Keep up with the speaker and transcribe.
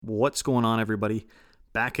What's going on, everybody?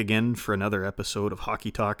 Back again for another episode of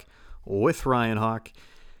Hockey Talk with Ryan Hawk.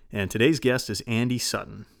 And today's guest is Andy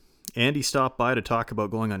Sutton. Andy stopped by to talk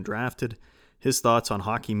about going undrafted, his thoughts on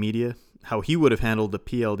hockey media, how he would have handled the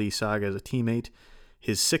PLD saga as a teammate,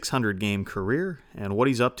 his 600-game career, and what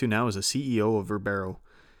he's up to now as a CEO of Verbero.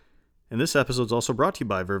 And this episode is also brought to you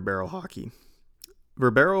by Verbero Hockey.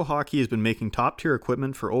 Verbero Hockey has been making top-tier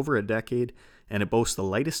equipment for over a decade, and it boasts the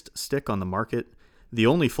lightest stick on the market, the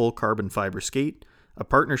only full carbon fiber skate, a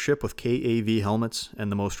partnership with KAV helmets, and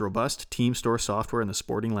the most robust team store software in the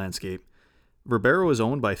sporting landscape. Verbero is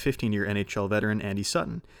owned by 15-year NHL veteran Andy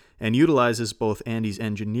Sutton, and utilizes both Andy's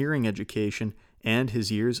engineering education and his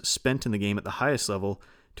years spent in the game at the highest level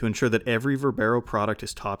to ensure that every Verbero product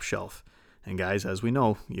is top shelf. And guys, as we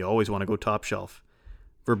know, you always want to go top shelf.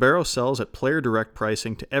 Verbero sells at player direct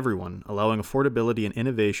pricing to everyone, allowing affordability and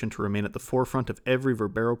innovation to remain at the forefront of every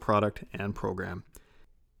Verbero product and program.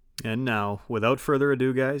 And now, without further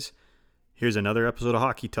ado, guys, here's another episode of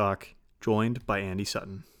Hockey Talk, joined by Andy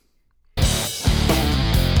Sutton.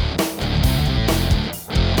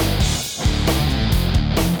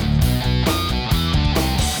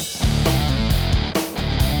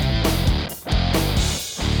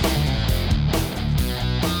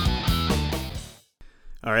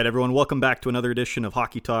 All right, everyone, welcome back to another edition of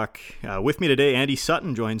Hockey Talk. With me today, Andy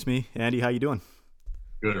Sutton joins me. Andy, how you doing?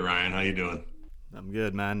 Good, Ryan. How you doing? I'm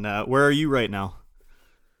good, man. Where are you right now?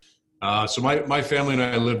 So my family and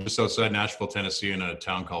I live just outside Nashville, Tennessee, in a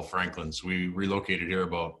town called Franklin. So we relocated here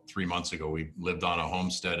about 3 months ago. We lived on a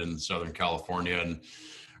homestead in Southern California and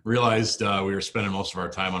realized we were spending most of our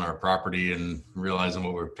time on our property, and realizing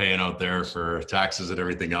what we were paying out there for taxes and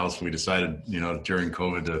everything else. We decided, during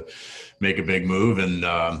COVID to make a big move. And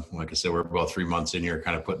like I said, we're about 3 months in here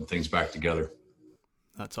kind of putting things back together.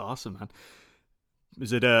 That's awesome, man.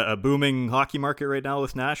 Is it a booming hockey market right now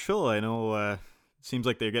with Nashville? I know it seems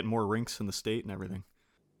like they're getting more rinks in the state and everything.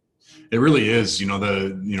 It really is. When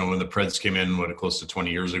the Preds came in, close to 20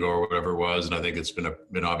 years ago or whatever it was, and I think it's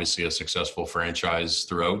been obviously a successful franchise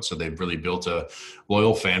throughout. So they've really built a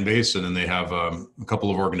loyal fan base, and then they have a couple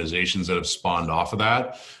of organizations that have spawned off of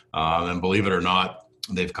that. And believe it or not,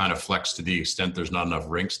 they've kind of flexed to the extent there's not enough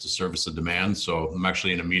rinks to service the demand. So I'm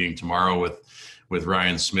actually in a meeting tomorrow with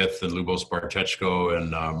Ryan Smith and Lubos Bartechko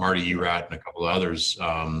and Marty Erat and a couple of others,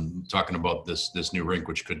 talking about this new rink,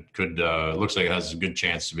 which could looks like it has a good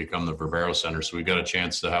chance to become the Verbero Center. So we've got a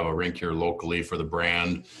chance to have a rink here locally for the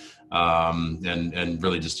brand, and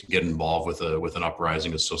really just to get involved with an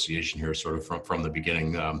uprising association here, sort of from the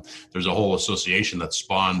beginning. There's a whole association that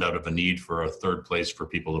spawned out of a need for a third place for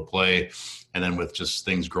people to play. And then with just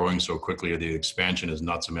things growing so quickly, the expansion is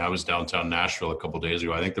nuts. I mean, I was downtown Nashville a couple of days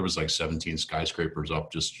ago. I think there was like 17 skyscrapers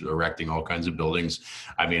up, just erecting all kinds of buildings.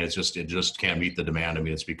 I mean, it just can't meet the demand. I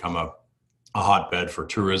mean, it's become a hotbed for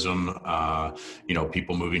tourism.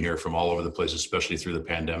 People moving here from all over the place, especially through the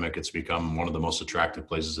pandemic. It's become one of the most attractive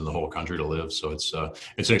places in the whole country to live. So it's an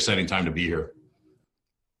exciting time to be here.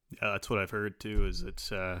 Yeah, that's what I've heard too. Is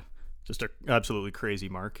it's just an absolutely crazy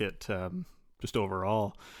market, just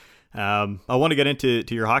overall. I want to get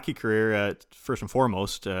into your hockey career first and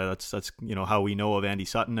foremost. That's how we know of Andy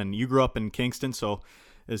Sutton, and you grew up in Kingston. So,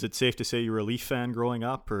 is it safe to say you were a Leaf fan growing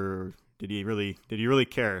up, or did you really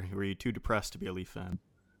care? Were you too depressed to be a Leaf fan?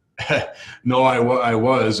 No, I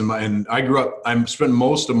was, and I grew up. I spent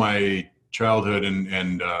most of my childhood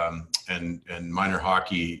and minor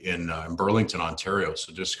hockey in Burlington, Ontario.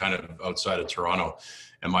 So just kind of outside of Toronto.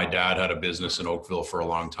 And my dad had a business in Oakville for a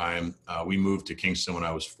long time. We moved to Kingston when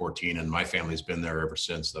I was 14, and my family's been there ever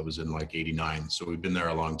since. That was in like 89. So we've been there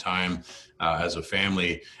a long time as a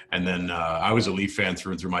family. And then I was a Leaf fan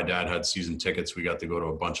through and through. My dad had season tickets. We got to go to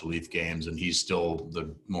a bunch of Leaf games, and he's still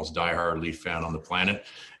the most diehard Leaf fan on the planet.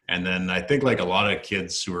 And then I think like a lot of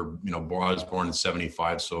kids who were, I was born in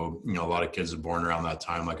 75. So, a lot of kids are born around that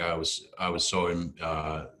time. Like I was so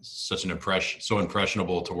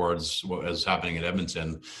impressionable towards what was happening in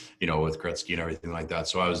Edmonton, with Gretzky and everything like that.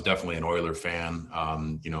 So I was definitely an Oiler fan,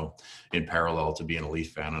 in parallel to being a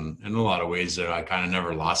Leaf fan. And in a lot of ways that I kind of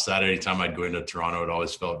never lost that. Anytime I'd go into Toronto, it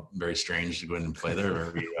always felt very strange to go in and play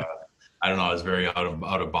there. I don't know. It was very out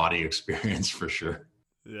of body experience for sure.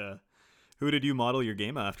 Yeah. Who did you model your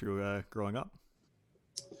game after growing up?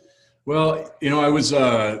 Well, I was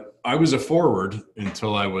a forward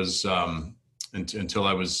until I was I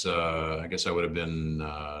guess I would have been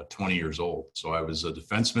 20 years old. So I was a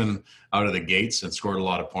defenseman out of the gates and scored a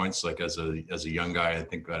lot of points. Like as a young guy, I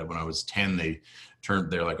think when I was 10,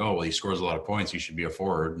 they're like, oh, well, he scores a lot of points, he should be a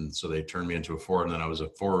forward. And so they turned me into a forward. And then I was a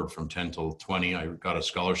forward from 10 till 20. I got a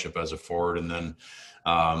scholarship as a forward. And then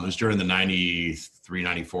It was during the 93,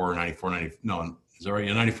 94, 94, 90, no, is that right?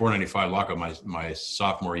 Yeah, 94, 95 lockout, my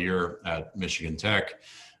sophomore year at Michigan Tech.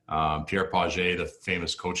 Pierre Pagé, the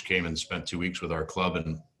famous coach, came and spent 2 weeks with our club.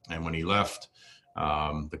 And when he left,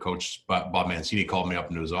 the coach, Bob Mancini, called me up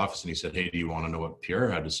into his office and he said, "Hey, do you want to know what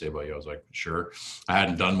Pierre had to say about you?" I was like, "Sure." I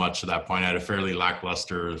hadn't done much at that point. I had a fairly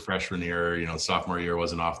lackluster freshman year. Sophomore year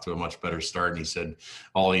wasn't off to a much better start. And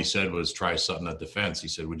all he said was, "Try Sutton at defense." He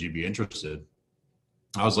said, "Would you be interested?"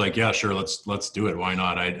 I was like, "Yeah, sure. Let's do it. Why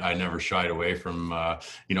not?" I never shied away from,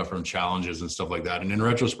 from challenges and stuff like that. And in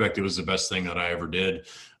retrospect, it was the best thing that I ever did.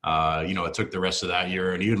 It took the rest of that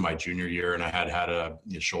year and even my junior year, and I had a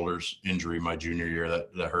shoulders injury my junior year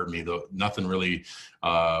that hurt me. Though nothing really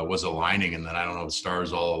was aligning, and then I don't know, the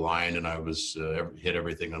stars all aligned, and I was hit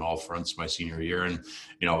everything on all fronts my senior year, and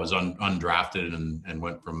I was undrafted and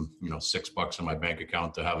went from $6 in my bank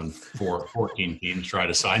account to having 14 teams try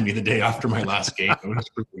to sign me the day after my last game. It was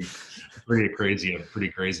pretty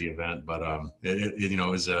crazy event, but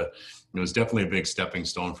it was definitely a big stepping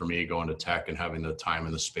stone for me going to Tech and having the time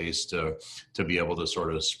and the space to be able to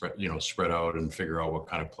sort of spread out and figure out what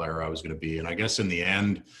kind of player I was going to be. And I guess in the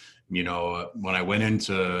end, when I went in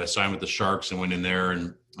to sign with the Sharks and went in there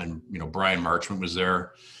and Brian Marchment was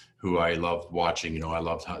there, who I loved watching. I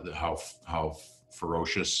loved how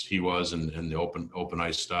ferocious he was and the open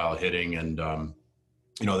ice style hitting. And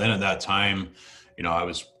then at that time, I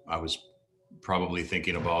was probably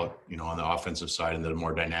thinking about, on the offensive side and the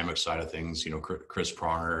more dynamic side of things, Chris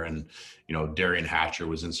Pronger and, Darian Hatcher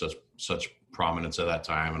was in such prominence at that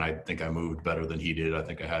time. And I think I moved better than he did. I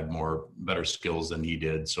think I had better skills than he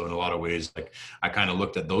did. So in a lot of ways, like I kind of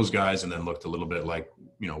looked at those guys and then looked a little bit like,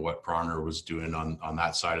 what Pronger was doing on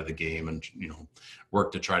that side of the game and,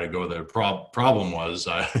 worked to try to go there. Problem was,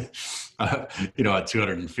 at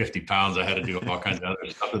 250 pounds, I had to do all kinds of other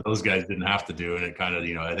stuff that those guys didn't have to do. And it kind of,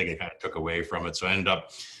 I think it kind of took away from it. So I ended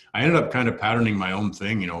up kind of patterning my own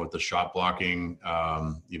thing, with the shot blocking,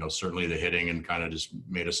 certainly the hitting, and kind of just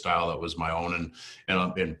made a style that was my own.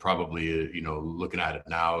 And probably, looking at it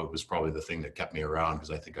now, it was probably the thing that kept me around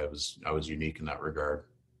because I think I was unique in that regard.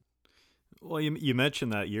 Well, you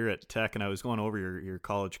mentioned that year at Tech, and I was going over your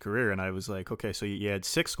college career, and I was like, okay, so you had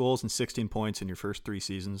 6 goals and 16 points in your first 3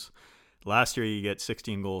 seasons. Last year, you get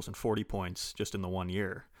 16 goals and 40 points just in the 1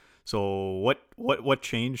 year. So what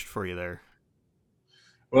changed for you there?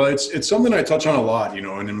 Well, it's something I touch on a lot,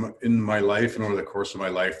 and in my life and over the course of my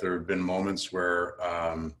life, there have been moments where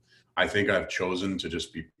I think I've chosen to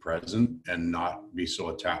just be present and not be so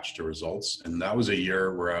attached to results. And that was a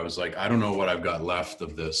year where I was like, I don't know what I've got left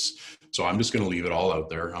of this. So I'm just going to leave it all out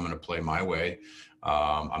there. I'm going to play my way.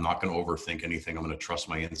 I'm not going to overthink anything. I'm going to trust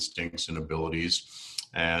my instincts and abilities.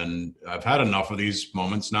 And I've had enough of these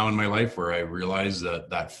moments now in my life where I realize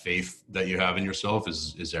that faith that you have in yourself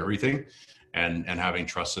is everything. And having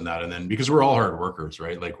trust in that. And then because we're all hard workers,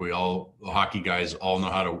 right? Like hockey guys all know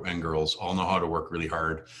how to, and girls all know how to work really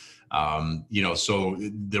hard. So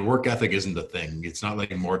the work ethic isn't the thing. It's not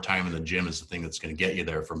like more time in the gym is the thing that's going to get you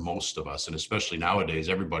there for most of us. And especially nowadays,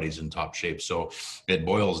 everybody's in top shape. So it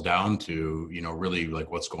boils down to, really like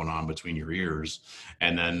what's going on between your ears.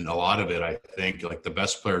 And then a lot of it, I think like the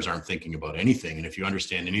best players aren't thinking about anything. And if you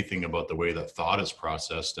understand anything about the way that thought is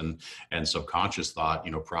processed and subconscious thought,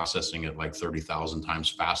 processing it like 30,000 times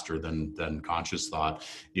faster than conscious thought,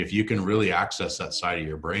 if you can really access that side of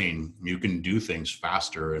your brain, you can do things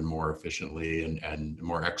faster and more efficiently and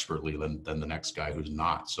more expertly than the next guy who's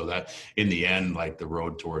not. So that in the end, like the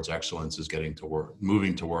road towards excellence is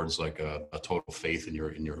moving towards like a total faith in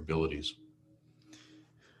your abilities.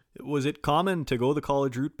 Was it common to go the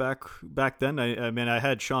college route back then? I mean, I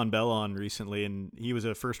had Sean Bell on recently, and he was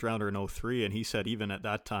a first rounder in 2003, and he said even at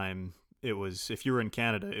that time, it was, if you were in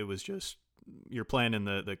Canada, it was just, you're playing in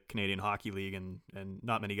the Canadian Hockey League, and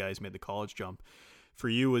not many guys made the college jump. For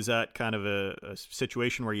you, was that kind of a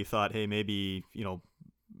situation where you thought, hey, maybe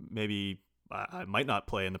I might not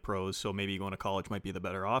play in the pros, so maybe going to college might be the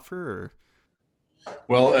better offer? Or?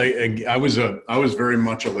 Well, I was very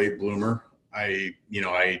much a late bloomer. I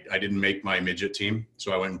didn't make my midget team,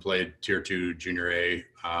 so I went and played Tier 2 Junior A.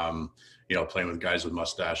 Playing with guys with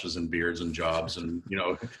mustaches and beards and jobs and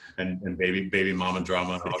and baby mama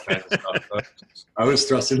drama and all kinds of stuff. But I was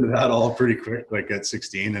thrust into that all pretty quick, like at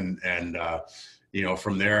 16, and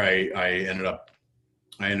from there I ended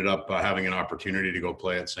up having an opportunity to go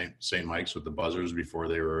play at St. Mike's with the Buzzers before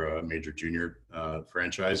they were a major junior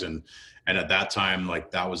franchise. And at that time, like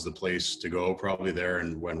that was the place to go, probably there,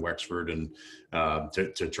 and when Wexford, and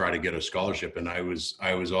to try to get a scholarship. And I was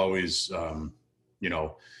always,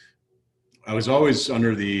 I was always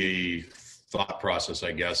under the thought process,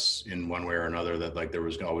 I guess, in one way or another, that like there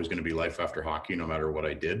was always going to be life after hockey, no matter what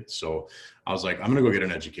I did. So I was like, I'm going to go get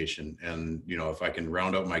an education. And, if I can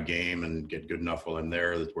round out my game and get good enough while I'm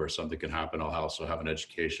there, that where something can happen, I'll also have an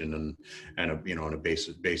education and and a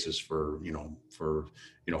basis for,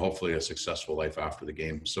 hopefully a successful life after the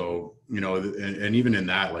game. So, and even in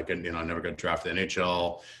that, like, I never got drafted to the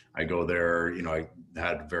NHL. I go there, I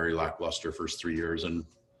had very lackluster first 3 years, and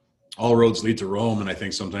all roads lead to Rome. And I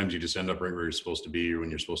think sometimes you just end up right where you're supposed to be when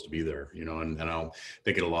you're supposed to be there, and I don't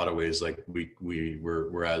think in a lot of ways, like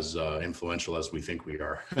we're as influential as we think we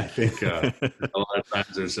are. I think a lot of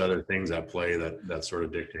times there's other things at play that sort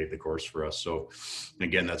of dictate the course for us. So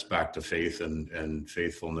again, that's back to faith and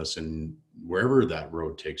faithfulness, and wherever that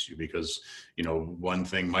road takes you, because one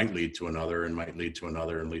thing might lead to another and might lead to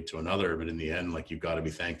another and lead to another, but in the end, like, you've got to be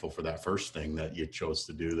thankful for that first thing that you chose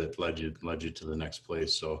to do that led you to the next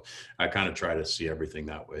place. So I kind of try to see everything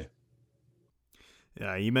that way.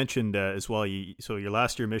 Yeah, you mentioned as well. So your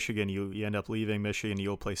last year, Michigan, you end up leaving Michigan.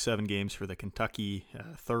 You'll play 7 games for the Kentucky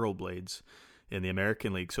Thoroughblades in the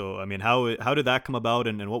American League. So I mean, how did that come about,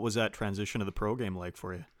 and what was that transition to the pro game like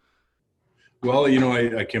for you? Well,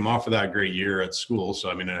 I came off of that great year at school.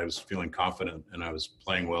 So, I mean, I was feeling confident and I was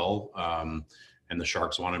playing well. And the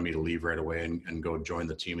Sharks wanted me to leave right away and go join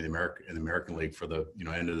the team in the American League for the,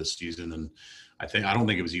 end of the season. And I don't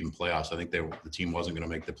think it was even playoffs. I think the team wasn't going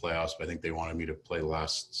to make the playoffs, but I think they wanted me to play the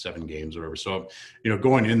last 7 games or whatever. So,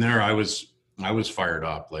 going in there, I was fired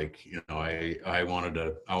up. Like, I wanted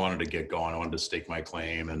to get going. I wanted to stake my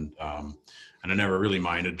claim, and I never really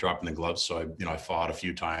minded dropping the gloves. So I fought a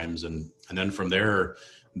few times, and then from there,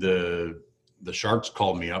 the Sharks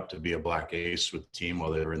called me up to be a black ace with the team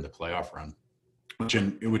while they were in the playoff run, which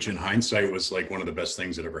in hindsight was like one of the best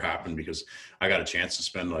things that ever happened, because I got a chance to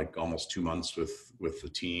spend like almost 2 months with the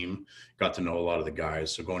team, got to know a lot of the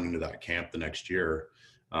guys. So going into that camp the next year,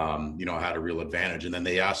 I had a real advantage. And then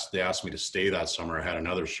they asked me to stay that summer. I had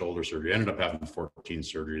another shoulder surgery. I ended up having 14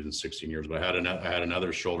 surgeries in 16 years, but I had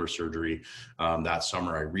another shoulder surgery that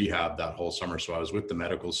summer. I rehabbed that whole summer. So I was with the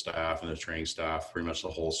medical staff and the training staff pretty much the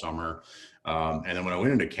whole summer. And then when I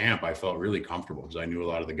went into camp, I felt really comfortable because I knew a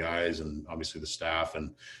lot of the guys and obviously the staff.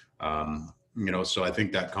 And, so I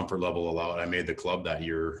think that comfort level allowed, I made the club that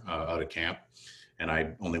year out of camp. And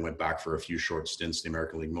I only went back for a few short stints in the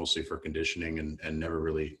American League, mostly for conditioning, and never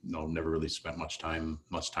really spent much time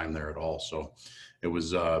there at all. So it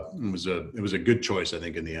was a good choice, I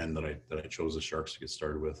think, in the end, that I chose the Sharks to get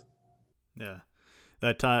started with. Yeah,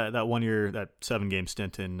 that 1 year, that 7-game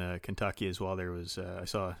stint in Kentucky as well. There was I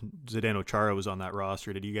saw Zdeno Chara was on that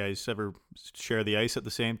roster. Did you guys ever share the ice at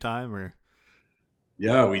the same time, or?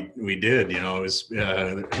 Yeah, we did. It was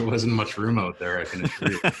there wasn't much room out there, I can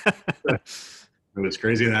assure you. It was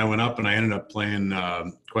crazy. And I went up and I ended up playing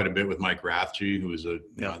quite a bit with Mike Rathje, who was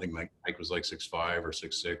I think Mike was like 6'5" or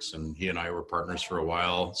 6'6", and he and I were partners for a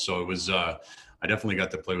while. So it was, I definitely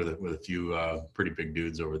got to play with a few pretty big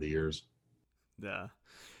dudes over the years. Yeah.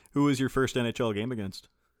 Who was your first NHL game against?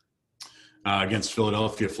 Against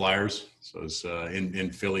Philadelphia Flyers. So it was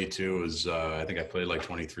in Philly too. It was, I think I played like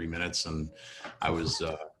 23 minutes, and I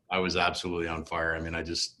was absolutely on fire. I mean, I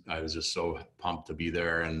was just so pumped to be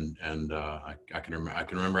there, and I can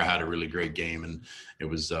remember I had a really great game, and it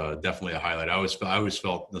was definitely a highlight. I always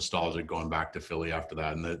felt nostalgic going back to Philly after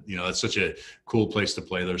that, and that's such a cool place to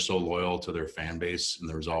play. They're so loyal to their fan base, and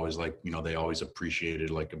there was always like, they always appreciated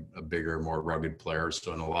like a bigger, more rugged player.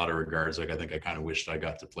 So in a lot of regards, like I think I kind of wished I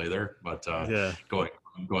got to play there, but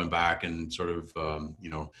going back and sort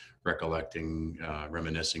of recollecting,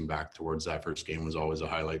 reminiscing back towards that first game was always a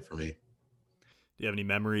highlight for me. Do you have any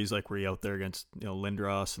memories, like were you out there against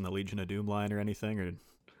Lindros and the Legion of Doom line or anything? Or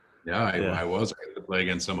I got to play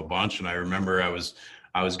against them a bunch, and I remember I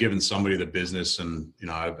was giving somebody the business, and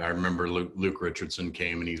I remember Luke Richardson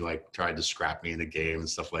came and he like tried to scrap me in the game and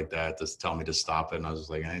stuff like that to tell me to stop it, and I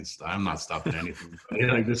was like, I'm not stopping anything.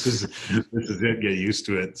 Like this is it. Get used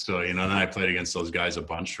to it. So and then I played against those guys a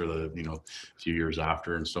bunch for the few years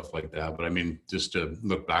after and stuff like that. But I mean, just to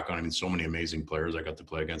look back on, so many amazing players I got to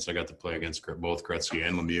play against. I got to play against both Gretzky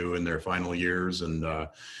and Lemieux in their final years, and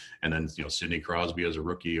then Sidney Crosby as a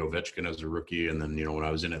rookie, Ovechkin as a rookie, and then when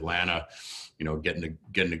I was in Atlanta, getting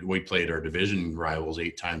to we played our division rivals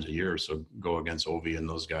 8 times a year, so go against Ovi and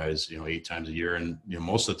those guys 8 times a year, and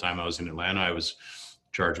most of the time I was in Atlanta, I was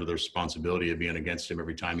charged with the responsibility of being against him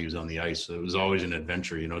every time he was on the ice. So it was always an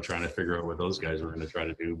adventure, trying to figure out what those guys were going to try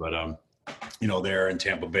to do. But there in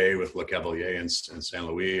Tampa Bay with Le Cavalier and St.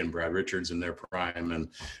 Louis and Brad Richards in their prime,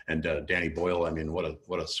 and Danny Boyle. I mean, what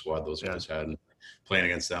a squad those guys had, and playing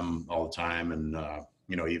against them all the time, and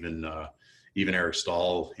even even Eric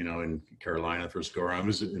Stahl, in Carolina for score. I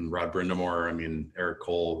was in Rod Brindamore. I mean, Eric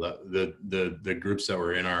Cole. The groups that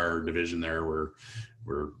were in our division there were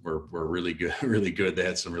really good, really good. They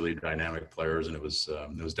had some really dynamic players, and it was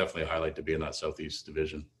definitely a highlight to be in that Southeast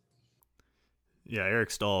division. Yeah,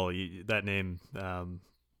 Eric Stahl, that name.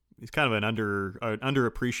 He's kind of an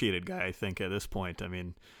underappreciated guy, I think, at this point. I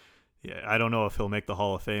mean, yeah, I don't know if he'll make the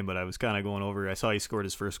Hall of Fame, but I was kind of going over. I saw he scored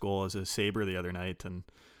his first goal as a Sabre the other night, and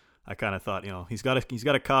I kind of thought, he's got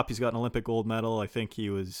a cup, he's got an Olympic gold medal. I think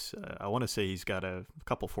he was. I want to say he's got a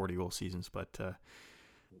couple 40-goal seasons, but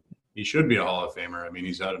he should be a Hall of Famer. I mean,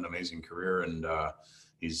 he's had an amazing career, and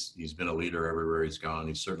he's been a leader everywhere he's gone.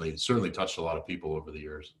 He's certainly touched a lot of people over the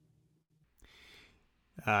years.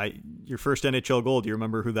 Your first NHL goal, do you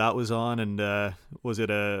remember who that was on? And was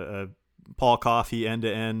it a Paul Coffey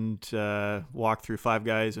end-to-end walk through five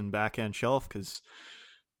guys and backhand shelf? Because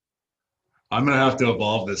I'm going to have to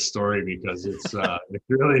evolve this story because it's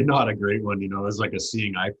really not a great one. It's like a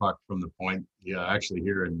seeing eye puck from the point. Yeah, actually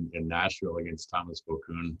here in Nashville against Thomas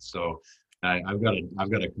Vokoun. So I've got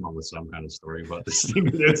to come up with some kind of story about this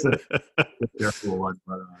thing. It's a terrible one,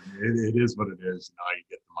 but it is what it is. You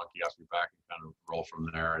get the monkey off your back and kind of roll from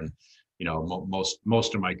there. And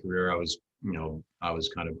most of my career, I was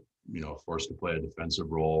kind of forced to play a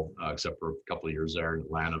defensive role, except for a couple of years there in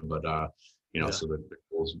Atlanta. But so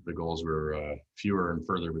the goals were fewer and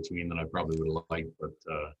further between than I probably would have liked.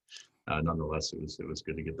 But nonetheless, it was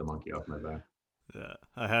good to get the monkey off my back. Yeah,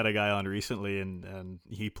 I had a guy on recently, and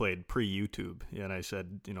he played pre-YouTube, and I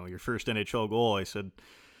said, your first NHL goal. I said,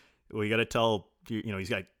 well, you got to tell, he's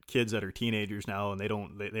got kids that are teenagers now, and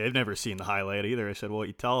they've never seen the highlight either. I said, well, what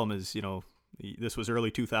you tell them is, this was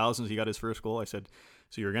early 2000s. He got his first goal. I said,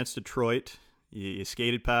 so you're against Detroit. You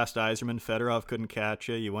skated past Yzerman. Fedorov couldn't catch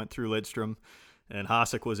you. You went through Lidstrom, and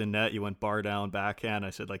Hasek was in net. You went bar down, backhand. I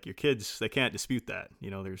said, your kids, they can't dispute that.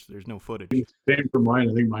 There's no footage. Same for mine.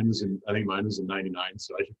 I think mine was in '99,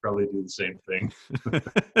 so I should probably do the same thing.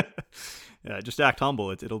 Yeah, just act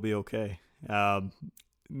humble. It'll be okay.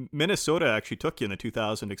 Minnesota actually took you in the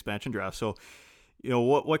 2000 expansion draft. So,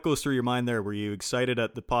 what goes through your mind there? Were you excited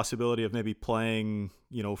at the possibility of maybe playing,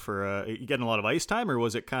 for getting a lot of ice time, or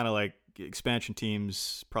was it kind of like expansion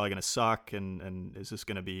teams probably going to suck, and is this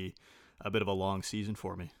going to be a bit of a long season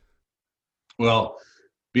for me? Well,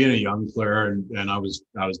 being a young player, and I was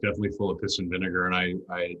definitely full of piss and vinegar, and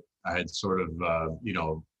I had sort of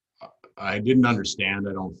I didn't understand,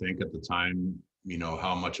 I don't think at the time,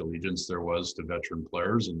 how much allegiance there was to veteran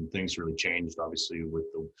players, and things really changed obviously with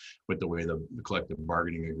the way the collective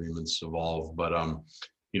bargaining agreements evolved. But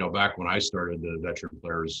back when I started, the veteran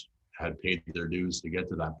players had paid their dues to get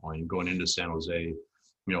to that point. Going into San Jose,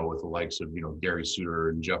 with the likes of Gary Suter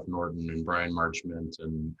and Jeff Norton and Brian Marchment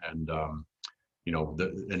and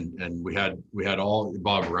we had all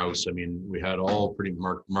Bob Rouse. I mean, we had all pretty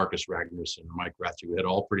Marcus Ragnarsson, Mike Rathje. We had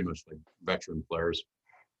all pretty much like veteran players.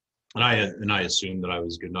 And I assumed that I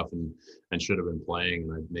was good enough and should have been playing,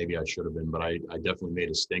 and maybe I should have been, but I definitely made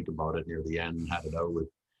a stink about it near the end and had it out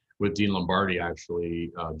with Dean Lombardi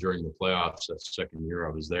actually during the playoffs that second year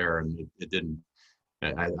I was there, and it didn't.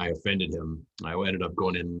 I offended him. I ended up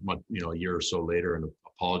going in a year or so later and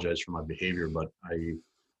apologized for my behavior, but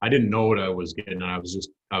I didn't know what I was getting, and I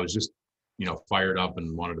was just fired up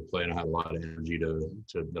and wanted to play, and I had a lot of energy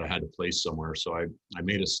that I had to place somewhere. So I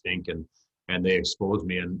made a stink, and they exposed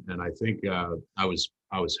me, and I think I was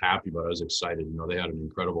happy, but I was excited. They had an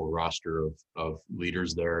incredible roster of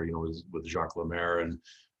leaders there. With Jacques Lemaire and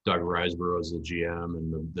Doug Riseborough as the GM,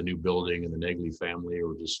 and the new building and the Negley family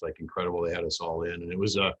were just like incredible. They had us all in, and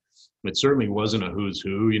it certainly wasn't a who's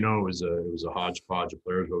who. It was a hodgepodge of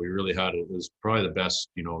players, but we really had it was probably the best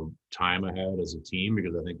time I had as a team,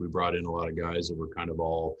 because I think we brought in a lot of guys that were kind of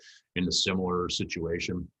all in a similar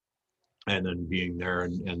situation. And then being there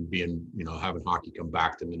and being, having hockey come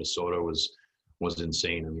back to Minnesota was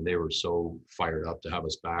insane. I mean, they were so fired up to have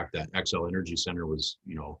us back. That XL Energy Center was,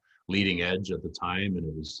 leading edge at the time, and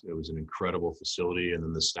it was an incredible facility. And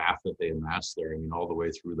then the staff that they amassed there, I mean, all the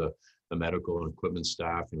way through the medical and equipment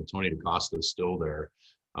staff. Tony DaCosta is still there.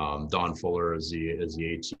 Don Fuller as the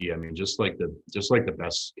AT. I mean, just like the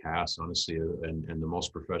best cast, honestly, and the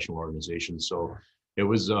most professional organization. So it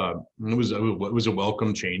was a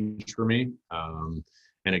welcome change for me.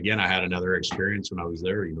 And again, I had another experience when I was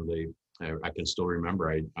there. I can still remember.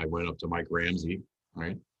 I went up to Mike Ramsey,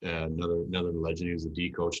 right? Another legend. He was the D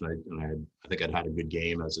coach, and I think I'd had a good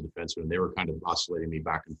game as a defenseman. They were kind of oscillating me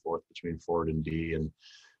back and forth between forward and D,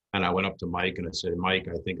 and I went up to Mike and I said, Mike,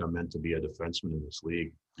 I think I'm meant to be a defenseman in this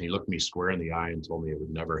league. And he looked me square in the eye and told me it would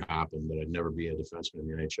never happen, that I'd never be a defenseman in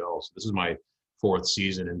the NHL. So this is my fourth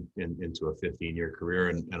season into a 15-year career,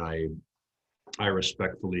 and I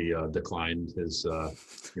respectfully declined his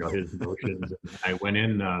his notions. I went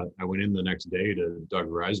in the next day to Doug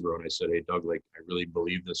Riseborough, and I said, "Hey, Doug, like, I really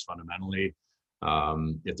believe this fundamentally.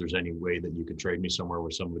 If there's any way that you could trade me somewhere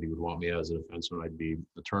where somebody would want me as a defenseman, I'd be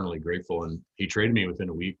eternally grateful." And he traded me within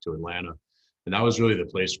a week to Atlanta, and that was really the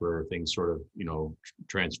place where things sort of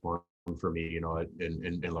transformed for me.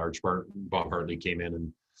 In large part, Bob Hartley came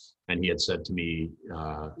in, and he had said to me,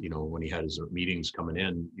 when he had his meetings coming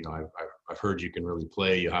in, I've heard you can really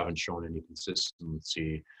play. You haven't shown any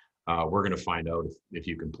consistency. We're going to find out if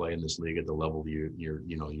you can play in this league at the level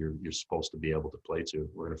you're supposed to be able to play to.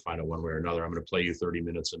 We're going to find out one way or another. I'm going to play you 30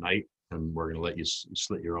 minutes a night, and we're going to let you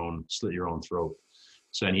slit your own throat.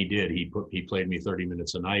 So, and he did. He played me 30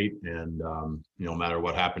 minutes a night, and no matter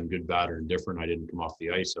what happened, good, bad, or indifferent, I didn't come off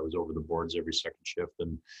the ice. I was over the boards every second shift,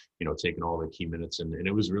 and taking all the key minutes. And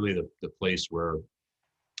it was really the place where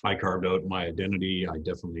I carved out my identity. I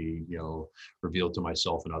definitely, revealed to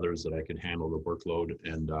myself and others that I could handle the workload,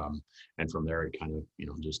 and from there it kind of,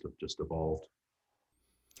 just evolved.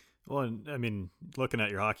 Well, and I mean, looking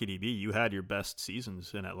at your hockey DB, you had your best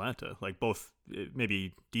seasons in Atlanta. Like, both,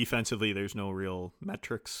 maybe defensively, there's no real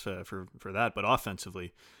metrics for that, but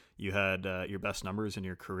offensively, you had your best numbers in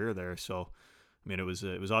your career there. So, I mean, it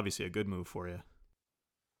was obviously a good move for you.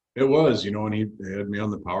 It was, and he had me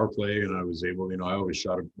on the power play, and I was able, I always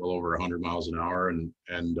shot well over 100 miles an hour, and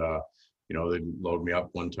they'd load me up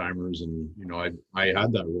one-timers, and, I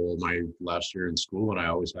had that role my last year in school, and I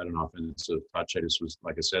always had an offensive touch. I just was,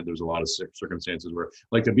 like I said, there's a lot of circumstances where,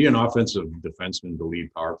 like, to be an offensive defenseman to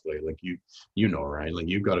lead power play, like, right? Like,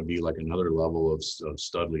 you've got to be like another level of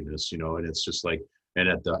studliness, and it's just like, and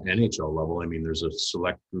at the NHL level, I mean, there's a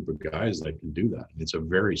select group of guys that can do that. It's a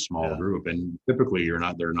very small group, and typically they're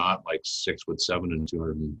not like 6'7" and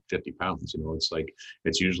 250 pounds. It's like,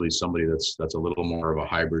 it's usually somebody that's a little more of a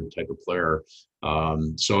hybrid type of player.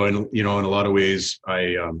 So in a lot of ways,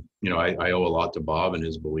 I owe a lot to Bob and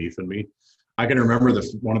his belief in me. I can remember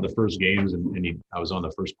one of the first games, and I was on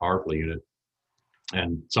the first power play unit,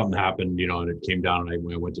 and something happened, and it came down,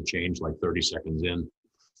 and I went to change like 30 seconds in.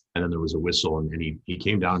 And then there was a whistle, and he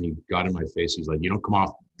came down, he got in my face. He's like, "You don't come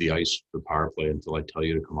off the ice for power play until I tell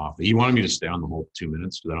you to come off." He wanted me to stay on the whole 2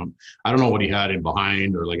 minutes, because I don't know what he had in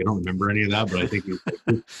behind, or like, I don't remember any of that, but I think he was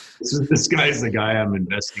like, this guy's the guy I'm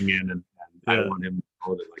investing in, and I don't want him to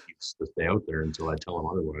know that, like, he's to stay out there until I tell him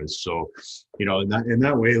otherwise. So, in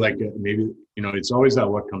that way, like, maybe, it's always that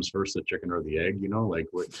what comes first, the chicken or the egg, like,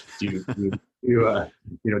 what do you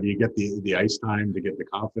do you get the ice time to get the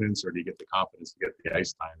confidence, or do you get the confidence to get the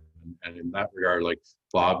ice time? And in that regard, like,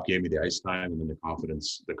 Bob gave me the ice time, and then the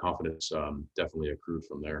confidence definitely accrued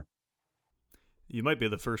from there. You might be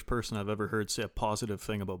the first person I've ever heard say a positive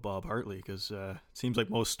thing about Bob Hartley, because it seems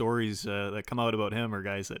like most stories that come out about him are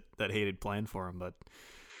guys that hated playing for him. But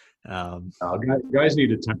guys need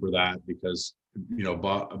to temper that, because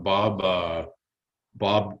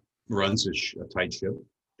Bob runs a tight ship,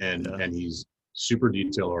 and he's super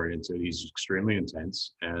detail oriented. He's extremely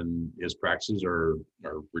intense, and his practices are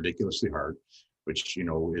ridiculously hard, which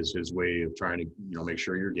is his way of trying to make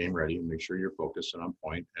sure you're game ready and make sure you're focused and on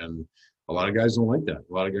point. And a lot of guys don't like that.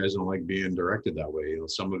 A lot of guys don't like being directed that way.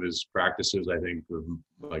 Some of his practices, I think, were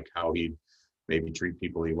like how he'd maybe treat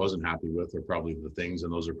people he wasn't happy with, are probably the things,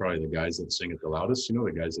 and those are probably the guys that sing it the loudest.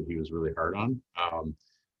 The guys that he was really hard on.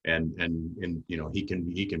 And he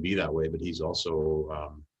can be that way, but he's also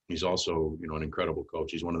an incredible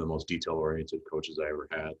coach. He's one of the most detail oriented coaches I ever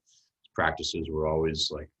had. His practices were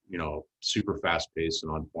always like, super fast paced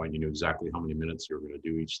and on point. You knew exactly how many minutes you were going to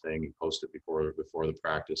do each thing. He posted before the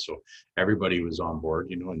practice, so everybody was on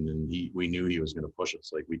board. And then we knew he was going to push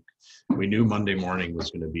us. Like, we knew Monday morning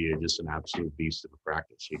was going to be just an absolute beast of a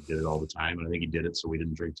practice. He did it all the time, and I think he did it so we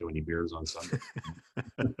didn't drink too many beers on Sunday.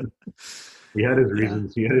 He had his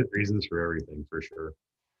reasons. He had his reasons for everything, for sure.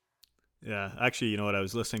 Yeah, actually, you know what? I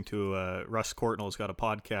was listening to Russ Courtnall's got a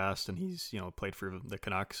podcast, and he's played for the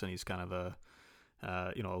Canucks, and he's kind of a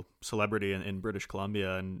celebrity in British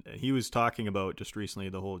Columbia, and he was talking about just recently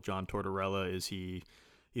the whole John Tortorella, is he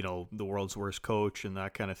the world's worst coach and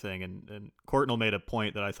that kind of thing, and Courtnall made a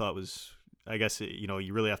point that I thought was, I guess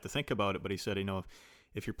you really have to think about it, but he said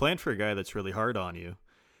if you're playing for a guy that's really hard on you,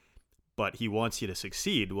 but he wants you to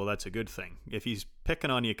succeed, well, that's a good thing. If he's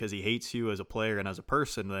picking on you because he hates you as a player and as a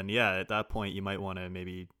person, then yeah, at that point you might want to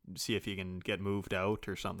maybe see if you can get moved out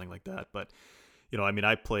or something like that. But I mean,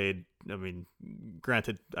 I played, I mean,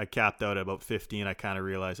 granted, I capped out at about 15. I kind of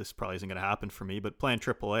realized this probably isn't going to happen for me. But playing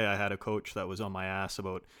AAA, I had a coach that was on my ass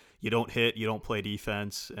about you don't hit, you don't play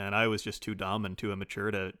defense. And I was just too dumb and too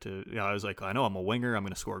immature to I was like, I know I'm a winger. I'm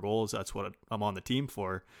going to score goals. That's what I'm on the team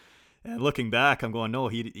for. And looking back, I'm going, no,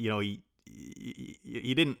 he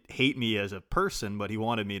didn't hate me as a person, but he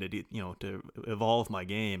wanted me to to evolve my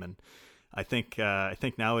game. And I think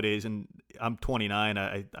nowadays, and I'm 29,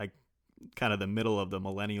 I kind of the middle of the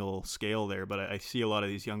millennial scale there, but I see a lot of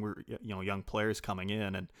these young players coming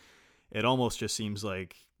in, and it almost just seems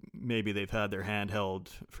like maybe they've had their hand held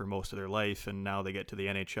for most of their life, and now they get to the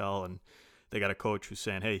NHL and they got a coach who's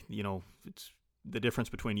saying, hey, it's the difference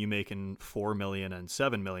between you making $4 million and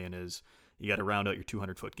 $7 million is you got to round out your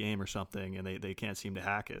 200-foot game or something, and they can't seem to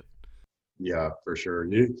hack it. Yeah, for sure.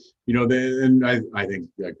 And I think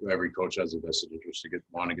like every coach has a vested interest to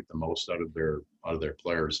want to get the most out of their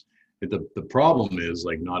players. The problem is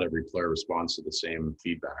like not every player responds to the same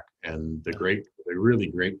feedback, and the really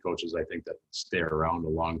great coaches I think that stay around a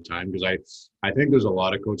long time, because I think there's a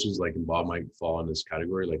lot of coaches like, and Bob might fall in this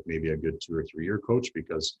category, like maybe a good 2 or 3 year coach,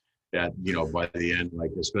 because that by the end,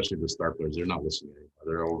 like especially the star players, they're not listening anymore.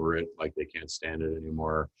 They're over it, like they can't stand it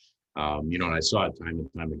anymore. And I saw it time and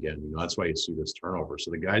time again. That's why you see this turnover.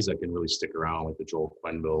 So the guys that can really stick around, like the Joel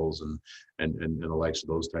Quenneville's and the likes of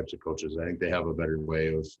those types of coaches, I think they have a better way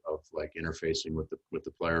of like interfacing with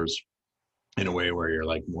the players in a way where you're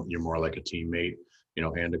more like a teammate,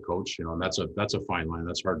 and a coach, and that's a fine line.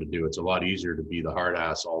 That's hard to do. It's a lot easier to be the hard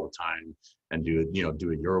ass all the time and do it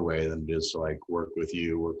your way than it is to like work with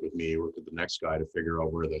you, work with me, work with the next guy to figure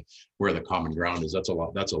out where the common ground is. That's a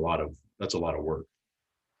lot of work.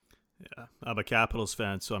 Yeah, I'm a Capitals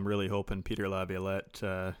fan, so I'm really hoping Peter Laviolette,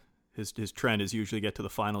 his trend is usually get to the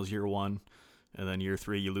finals year one, and then year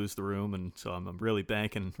 3 you lose the room, and so I'm really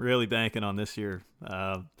banking on this year.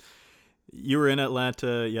 You were in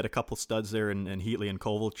Atlanta. You had a couple studs there in Heatley and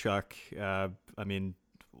Kovalchuk. I mean,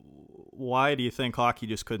 why do you think hockey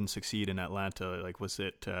just couldn't succeed in Atlanta? Like, was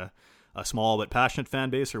it a small but passionate fan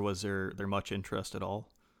base, or was there much interest at all?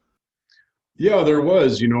 Yeah, there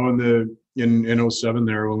was, in 07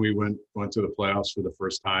 there when we went to the playoffs for the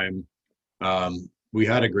first time. We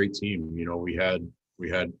had a great team. We had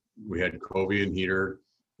Covey and Heater.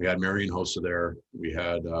 We had Marian Hossa there. We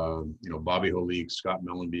had, Bobby Holik, Scott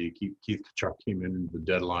Mellenby, Keith Tkachuk came in the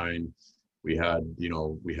deadline. We had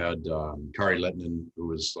Kari Lehtinen, who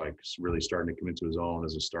was like really starting to come into his own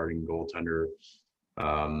as a starting goaltender.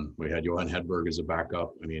 We had Johan Hedberg as a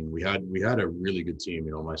backup. I mean, we had a really good team.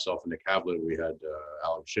 Myself and Nick Havlet. We had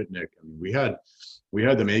Alex Shitnick. I mean, we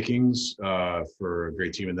had the makings for a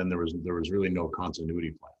great team, and then there was really no continuity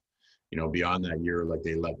plan. Beyond that year, like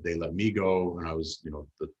they let me go, and I was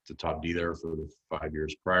the top D there for the 5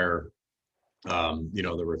 years prior.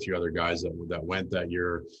 There were a few other guys that went that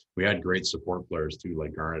year. We had great support players too,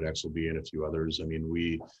 like Garnet Exelby and a few others. I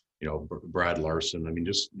mean, Brad Larson. I mean,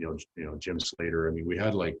 just Jim Slater. I mean, we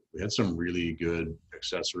had some really good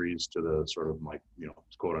accessories to the sort of like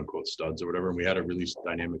quote unquote studs or whatever. And we had a really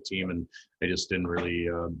dynamic team, and they just didn't really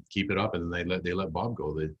keep it up. And then they let Bob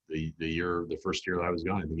go the first year that I was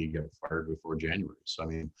gone. I think he got fired before January. So I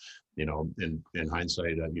mean, in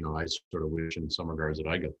hindsight, I sort of wish in some regards that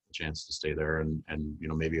I got the chance to stay there, and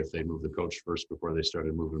maybe if they moved the coach first before they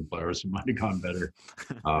started moving players, it might have gone better.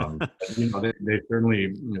 They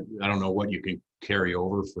certainly, I don't know what you can carry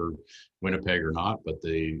over for Winnipeg or not, but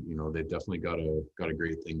they've definitely got a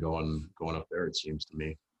great thing going up there, it seems to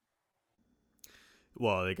me.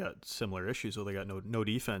 Well, they got similar issues. Well, they got no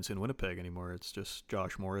defense in Winnipeg anymore. It's just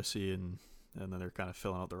Josh Morrissey, and then they're kind of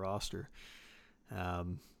filling out the roster.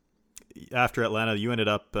 After Atlanta, you ended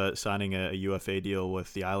up signing a UFA deal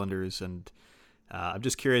with the Islanders, and I'm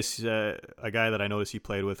just curious, a guy that I noticed you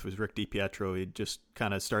played with was Rick DiPietro. He just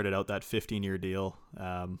kind of started out that 15-year deal.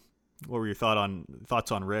 What were your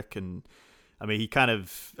thoughts on Rick? And I mean, he kind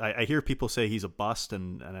of, I hear people say he's a bust,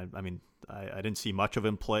 and I mean, I didn't see much of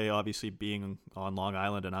him play, obviously being on Long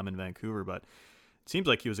Island and I'm in Vancouver, but it seems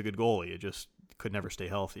like he was a good goalie. It just could never stay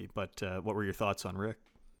healthy. But what were your thoughts on Rick?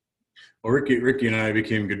 Well, Ricky and I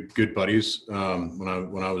became good buddies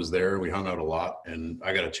when I was there. We hung out a lot, and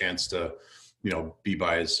I got a chance to, be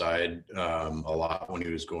by his side a lot when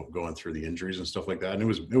he was going through the injuries and stuff like that. And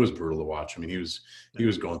it was brutal to watch. I mean, he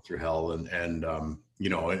was going through hell, and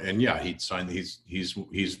yeah, he'd signed.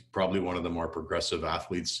 He's probably one of the more progressive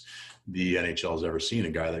athletes the NHL has ever seen. A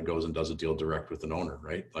guy that goes and does a deal direct with an owner,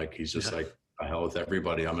 right? Like he's just like, hell with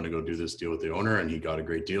everybody. I'm going to go do this deal with the owner. And he got a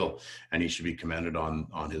great deal, and he should be commended on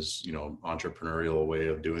his, entrepreneurial way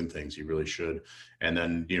of doing things. He really should. And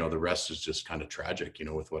then, the rest is just kind of tragic,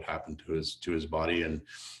 with what happened to his body. And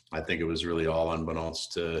I think it was really all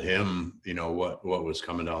unbeknownst to him, what was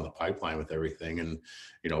coming down the pipeline with everything. And,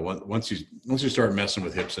 once you start messing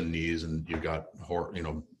with hips and knees, and you've got,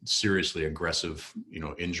 seriously aggressive,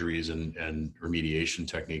 injuries and remediation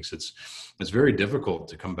techniques, it's very difficult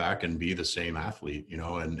to come back and be the same athlete,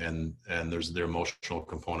 and there's the emotional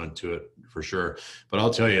component to it for sure. But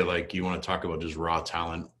I'll tell you, like, you want to talk about just raw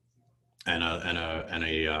talent and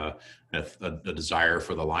a desire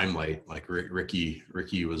for the limelight. Like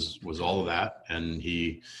Ricky was all of that, and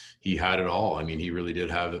he had it all. I mean, he really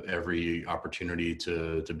did have every opportunity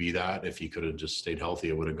to be that. If he could have just stayed healthy,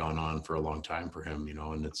 it would have gone on for a long time for him,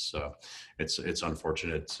 and it's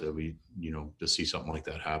unfortunate to see something like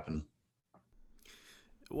that happen.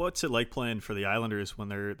 What's it like playing for the Islanders when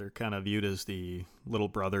they're kind of viewed as the little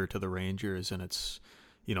brother to the Rangers? And it's,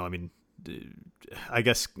 I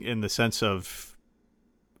guess in the sense of,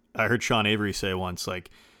 I heard Sean Avery say once,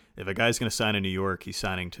 like, if a guy's going to sign in New York, he's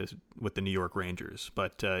signing with the New York Rangers.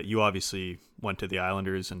 But you obviously went to the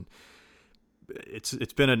Islanders, and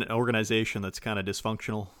it's been an organization that's kind of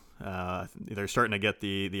dysfunctional. They're starting to get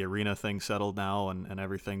the arena thing settled now and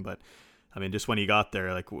everything. But I mean, just when you got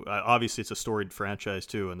there, like, obviously it's a storied franchise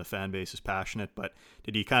too, and the fan base is passionate. But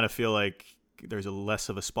did you kind of feel like there's a less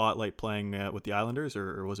of a spotlight playing with the Islanders,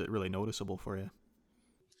 or was it really noticeable for you?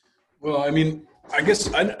 Well, I mean, I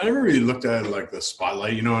guess I never really looked at it like the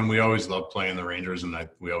spotlight, and we always loved playing the Rangers, and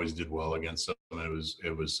we always did well against them. And it was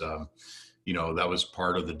that was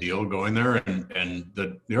part of the deal going there. And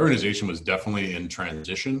the organization was definitely in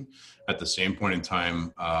transition. At the same point in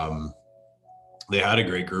time, they had a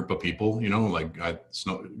great group of people, like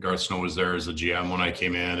Garth Snow was there as a GM when I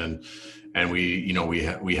came in, and we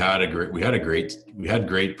had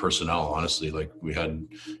great personnel, honestly. Like, we had,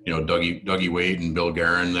 Dougie Wade and Bill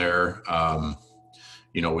Guerin there.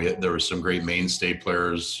 There were some great mainstay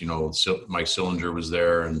players, Mike Sillinger was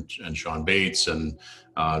there, and Sean Bates and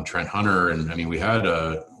Trent Hunter. And I mean, we had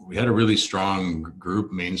a really strong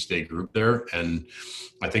mainstay group there. And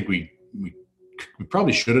I think we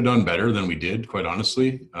probably should have done better than we did, quite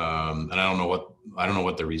honestly. And I don't know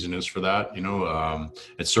what the reason is for that.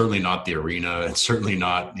 It's certainly not the arena. It's certainly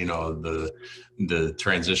not, the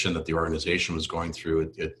transition that the organization was going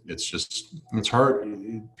through. It's hard.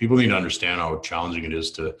 People need to understand how challenging it is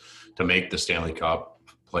to make the Stanley Cup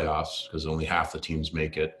playoffs, because only half the teams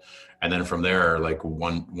make it. And then from there, like,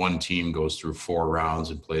 one team goes through 4 rounds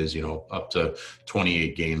and plays, up to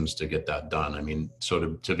 28 games to get that done. I mean,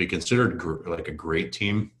 so to be considered like a great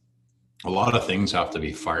team, a lot of things have to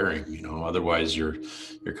be firing, otherwise you're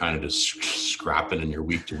kind of just scrapping and you're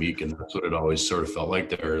week to week. And that's what it always sort of felt like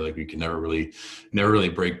there. Like, we can never really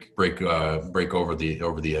break over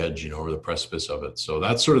the edge, over the precipice of it. So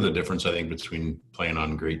that's sort of the difference, I think, between playing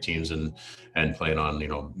on great teams and playing on,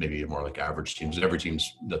 maybe more like average teams. Every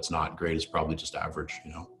team's that's not great is probably just average,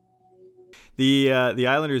 The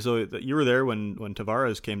Islanders, though, you were there when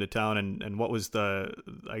Tavares came to town, and what was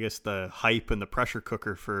the hype and the pressure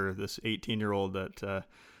cooker for this 18-year-old that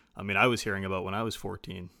I was hearing about when I was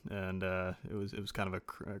 14, and it was kind of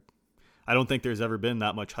I don't think there's ever been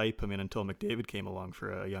that much hype. Until McDavid came along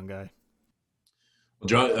for a young guy.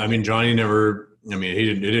 Johnny never.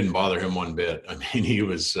 It didn't bother him one bit. He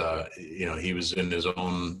was he was in his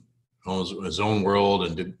own world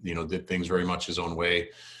and did things very much his own way.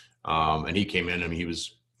 And he came in, he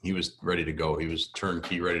was ready to go. He was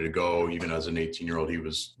turnkey, ready to go. Even as an 18-year-old, he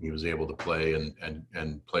was able to play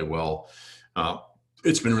and play well.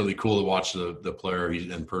 It's been really cool to watch the player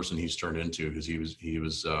in person he's turned into, because he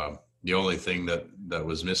was the only thing that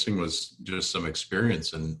was missing was just some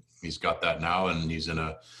experience, and he's got that now, and he's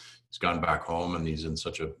gone back home, and he's in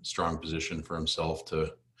such a strong position for himself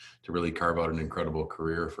to really carve out an incredible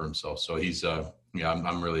career for himself. So he's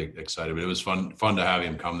I'm really excited. But it was fun to have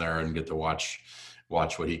him come there and get to watch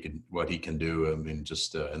what he can do.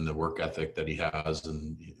 Just and the work ethic that he has,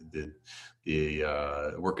 and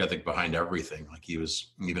the work ethic behind everything. Like, he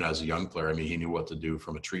was, even as a young player, he knew what to do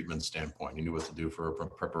from a treatment standpoint. He knew what to do from a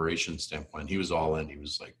preparation standpoint. He was all in. He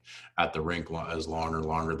was like at the rink as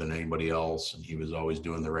longer than anybody else, and he was always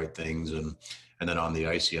doing the right things. And then on the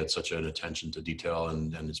ice, he had such an attention to detail,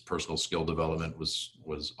 and his personal skill development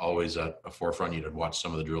was always at a forefront. You'd watch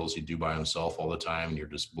some of the drills he'd do by himself all the time, and you're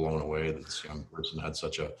just blown away that this young person had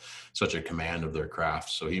such a command of their craft.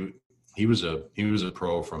 So he was a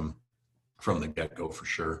pro from the get-go, for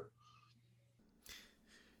sure.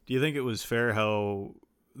 Do you think it was fair how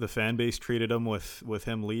the fan base treated him with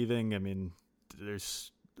him leaving?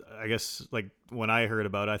 there's, I guess, like when I heard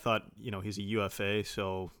about it, I thought, he's a UFA,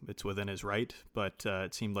 so it's within his right. But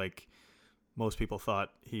it seemed like most people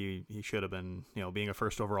thought he should have been, being a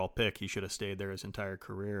first overall pick, he should have stayed there his entire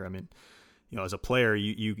career. I mean, as a player,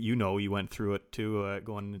 you went through it too,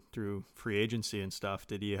 going through free agency and stuff.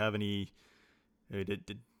 Did you have any?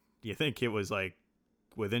 Did you think it was like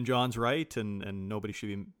within John's right and nobody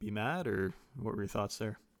should be mad, or what were your thoughts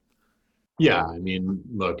there? Yeah, I mean,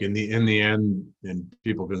 look, in the end, and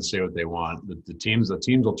people can say what they want. The teams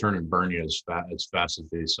will turn and burn you as fast as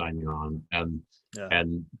they sign you on,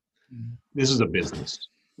 and this is a business.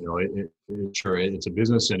 Sure, it's a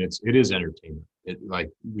business, and it is entertainment. Like,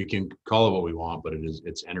 we can call it what we want, but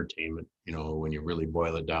it's entertainment. When you really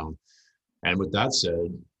boil it down. And with that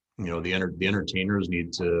said, the entertainers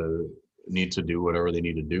need to do whatever they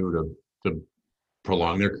need to do to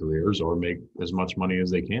prolong their careers or make as much money as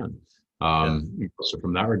they can. So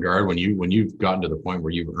from that regard, when you've gotten to the point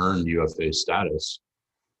where you've earned UFA status,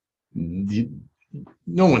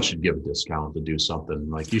 no one should give a discount to do something.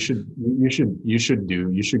 Like, you should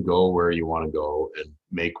go where you want to go and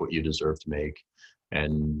make what you deserve to make,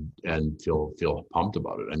 and feel pumped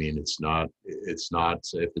about it. I mean, it's not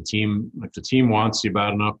if the team wants you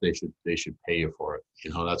bad enough, they should pay you for it.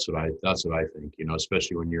 That's what I think.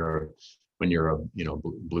 Especially when you're a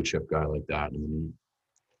blue chip guy like that. I mean,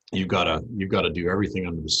 you've got to do everything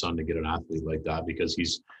under the sun to get an athlete like that, because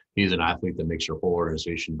he's an athlete that makes your whole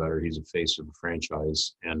organization better. He's a face of the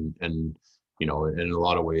franchise, and in a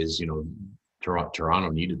lot of ways, Toronto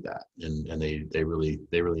needed that, and they really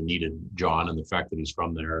needed John, and the fact that he's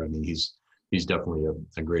from there. I mean, he's definitely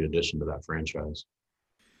a great addition to that franchise.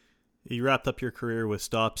 You wrapped up your career with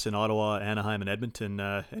stops in Ottawa, Anaheim, and Edmonton.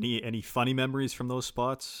 Any funny memories from those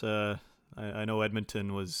spots? I know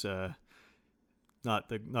Edmonton was not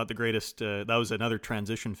the greatest. That was another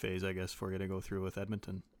transition phase, I guess, for you to go through with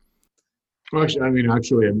Edmonton. Well,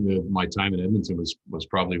 my time in Edmonton was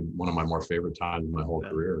probably one of my more favorite times in my whole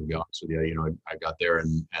career. To be honest with you, I got there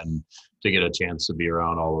and to get a chance to be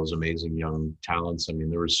around all those amazing young talents. I mean,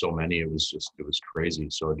 there were so many. It was crazy.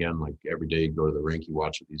 So again, like, every day you go to the rink, you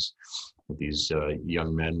watch what these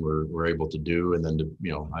young men were able to do, and then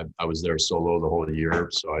I was there solo the whole year,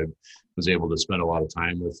 so I was able to spend a lot of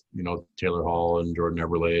time with Taylor Hall and Jordan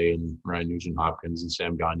Eberle and Ryan Nugent-Hopkins and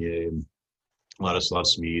Sam Gagner and Ladislav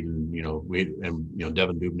Smid and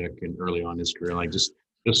Devin Dubnyk, and early on in his career, like just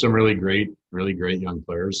some really great young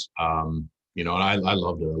players. And I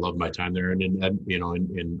loved it. I loved my time there. And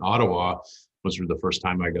in Ottawa was the first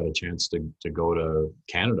time I got a chance to go to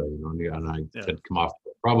Canada. And I had come off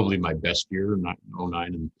probably my best year.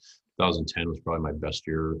 2009 and 2010 was probably my best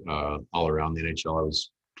year all around the NHL. I was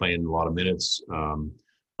playing a lot of minutes on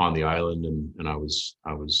the island, and I was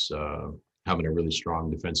having a really strong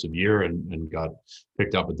defensive year, and got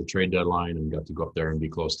picked up at the trade deadline and got to go up there and be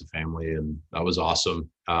close to family, and that was awesome.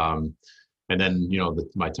 And then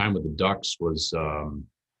my time with the Ducks was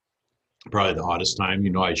probably the oddest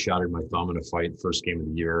time. I shattered my thumb in a fight first game of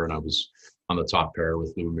the year, and I was on the top pair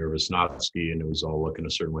with Lubomir Visnovsky, and it was all looking a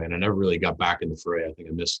certain way. And I never really got back in the fray. I think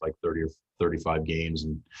I missed like 30 or 35 games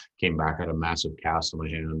and came back, had a massive cast on my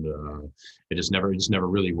hand. It just never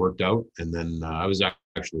really worked out. And then I was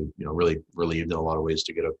actually, really relieved in a lot of ways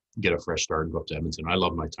to get a fresh start and go up to Edmonton. I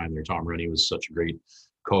loved my time there. Tom Renney was such a great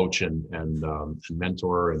coach and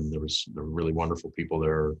mentor, and there were really wonderful people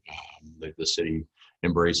there. The city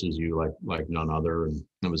embraces you like none other, and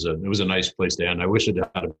it was a nice place to end. I wish it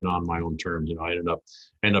had been on my own terms. I ended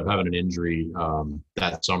up having an injury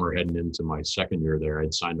that summer heading into my second year there.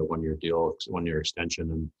 I'd signed a 1-year deal, 1-year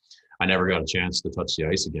extension, and I never got a chance to touch the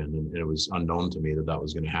ice again, and it was unknown to me that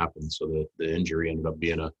was going to happen. So the injury ended up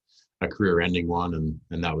being a career-ending one,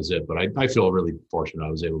 and that was it. But I feel really fortunate. I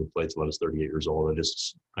was able to play till I was 38 years old. I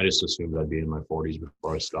just assumed I'd be in my 40s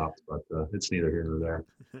before I stopped, but it's neither here nor there.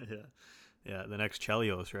 Yeah, the next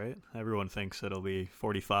Chelios, right? Everyone thinks it'll be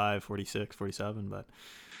 45, 46, 47, but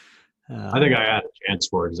I think I had a chance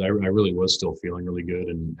for it because I really was still feeling really good,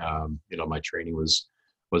 and my training was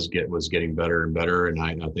getting better and better, and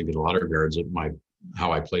I think in a lot of regards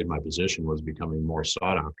how I played my position was becoming more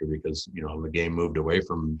sought after, because the game moved away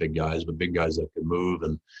from big guys, but big guys that could move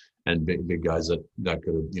and big guys that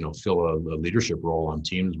could fill a leadership role on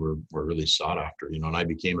teams were really sought after. And I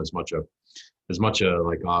became as much a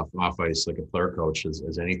like off ice, like a player coach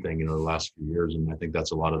as anything, the last few years. And I think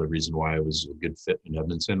that's a lot of the reason why I was a good fit in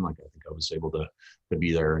Edmonton. Like, I think I was able to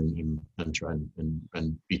be there and try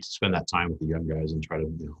and spend that time with the young guys and try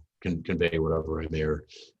to, convey whatever I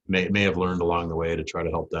may have learned along the way to try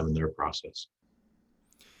to help them in their process.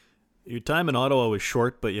 Your time in Ottawa was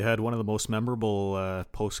short, but you had one of the most memorable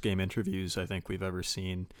post-game interviews I think we've ever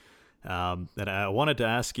seen. And I wanted to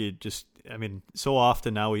ask you just, I mean, so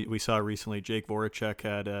often now we saw recently Jake Voracek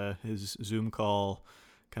had his Zoom call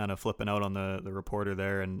kind of flipping out on the reporter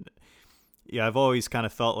there. And yeah, I've always kind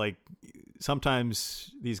of felt like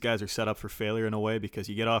sometimes these guys are set up for failure in a way because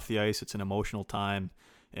you get off the ice, it's an emotional time,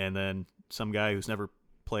 and then some guy who's never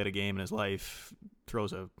played a game in his life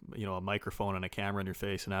throws a microphone and a camera in your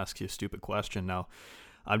face and asks you a stupid question. Now,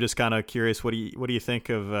 I'm just kind of curious, what do you think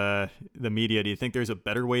of the media? Do you think there's a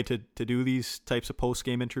better way to do these types of post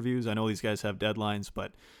game interviews? I know these guys have deadlines,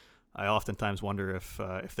 but I oftentimes wonder if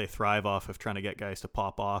they thrive off of trying to get guys to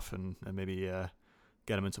pop off and maybe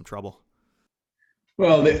get them in some trouble.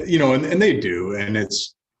 Well, and they do, and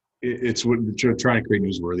it's what they're trying to create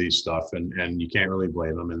newsworthy stuff, and you can't really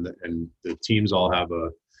blame them. And the teams all have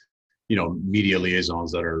media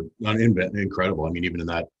liaisons that are incredible. I mean, even in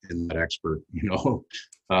that expert,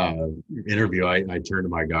 interview, I turn to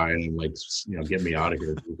my guy and I'm like, get me out of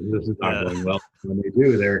here. This is not going well. When they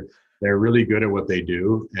do, they're really good at what they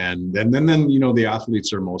do. And then the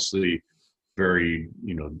athletes are mostly very,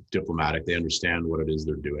 diplomatic. They understand what it is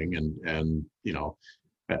they're doing. And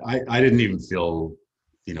I didn't even feel,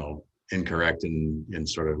 incorrect in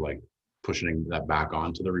sort of like pushing that back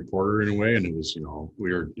onto the reporter in a way. And it was,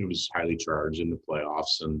 it was highly charged in the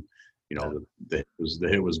playoffs, and, the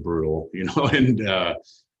hit was brutal, and,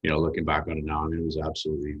 looking back on it now, I mean, it was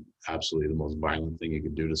absolutely the most violent thing you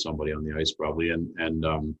could do to somebody on the ice, probably. And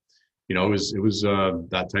it was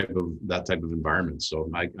that type of environment. So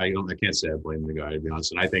I can't say I blame the guy, to be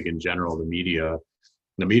honest. And I think in general, the media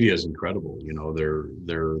is incredible.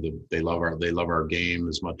 They love our game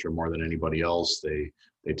as much or more than anybody else.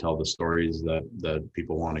 They tell the stories that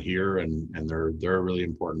people want to hear, and they're a really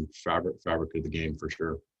important fabric of the game for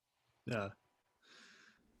sure. Yeah.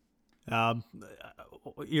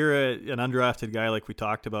 You're an undrafted guy, like we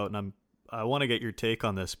talked about, and I want to get your take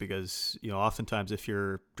on this because, oftentimes if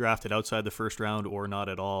you're drafted outside the first round or not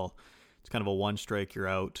at all, it's kind of a one strike, you're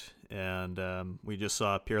out. And we just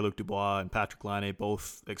saw Pierre-Luc Dubois and Patrick Laine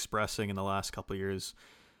both expressing in the last couple of years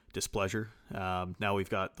displeasure. Now we've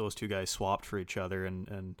got those two guys swapped for each other.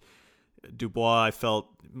 And Dubois,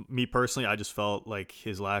 I just felt like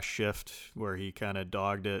his last shift where he kind of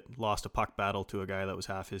dogged it, lost a puck battle to a guy that was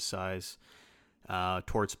half his size.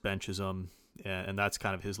 Torts benches him, and that's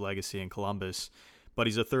kind of his legacy in Columbus. But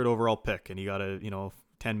he's a third overall pick, and he got a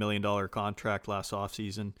 $10 million contract last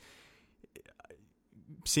offseason.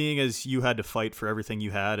 Seeing as you had to fight for everything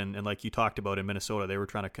you had, and like you talked about in Minnesota, they were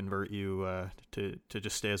trying to convert you to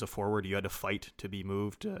just stay as a forward. You had to fight to be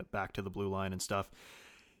moved back to the blue line and stuff.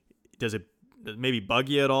 Does it maybe bug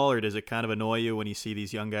you at all, or does it kind of annoy you when you see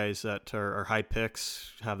these young guys that are high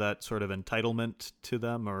picks have that sort of entitlement to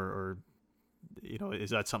them, or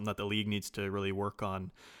is that something that the league needs to really work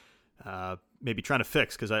on? Maybe trying to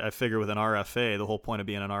fix, because I figure with an RFA, the whole point of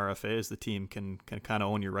being an RFA is the team can kind of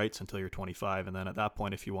own your rights until you're 25, and then at that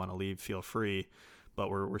point, if you want to leave, feel free. But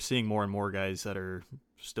we're seeing more and more guys that are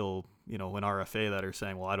still in RFA that are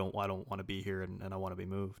saying, well, I don't want to be here, and I want to be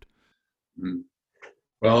moved. Mm-hmm.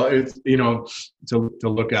 Well, it's to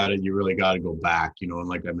look at it, you really got to go back, and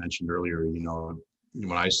like I mentioned earlier,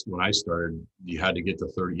 when I started, you had to get to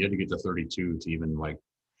 30, you had to get to 32 to even like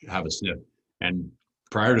have a sniff. And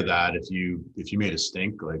prior to that, if you made a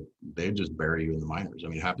stink, like they'd just bury you in the minors. I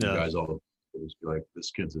mean, half the guys all was like,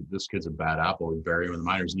 this kid's a bad apple, would bury you in the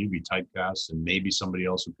minors, and you'd be typecast, and maybe somebody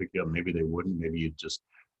else would pick you up, maybe they wouldn't, maybe you just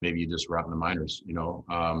rot in the minors,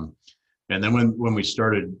 And then when we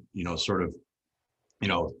started, sort of,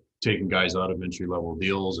 taking guys out of entry level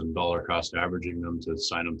deals and dollar cost averaging them to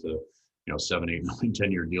sign them to 7, 8, 9,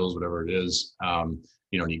 10-year deals, whatever it is. And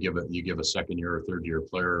you give a second year or third year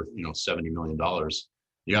player, $70 million,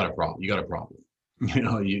 you got a problem.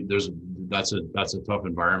 That's a tough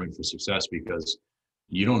environment for success, because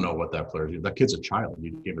you don't know what that player is. That kid's a child.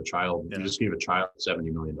 You just gave a child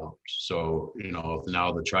 $70 million. So, if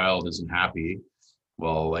now the child isn't happy,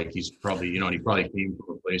 well, like he's probably, he probably came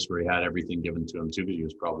from a place where he had everything given to him too, because he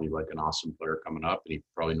was probably like an awesome player coming up, and he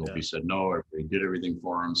probably nobody said no, everybody did everything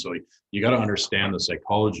for him. So you got to understand the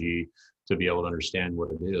psychology to be able to understand what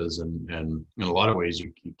it is. And in a lot of ways,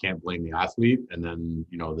 you can't blame the athlete. And then,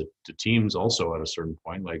 the teams also at a certain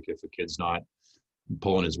point, like if a kid's not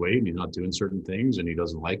pulling his weight and he's not doing certain things and he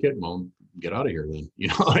doesn't like it, well, get out of here then.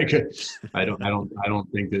 Like I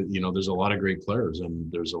don't think that, there's a lot of great players, and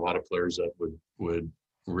there's a lot of players that would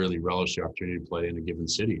really relish the opportunity to play in a given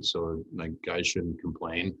city. So like guys shouldn't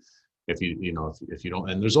complain. if you don't,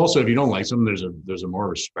 and there's also, if you don't like something, there's a more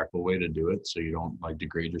respectful way to do it, so you don't like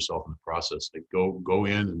degrade yourself in the process. Like go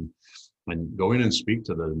in and go in and speak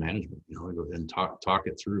to the management, and talk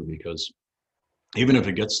it through, because even if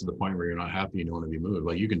it gets to the point where you're not happy, you don't want to be moved,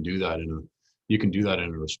 like you can do that in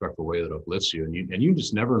a respectful way that uplifts you, and you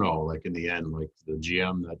just never know, like in the end, like the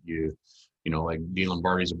GM that like Dean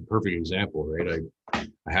Lombardi's a perfect example, right?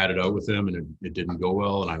 I had it out with him, and it didn't go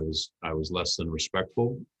well, and I was less than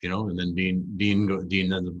respectful, and then Dean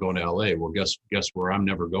ends up going to LA. Well, guess where I'm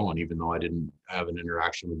never going, even though I didn't have an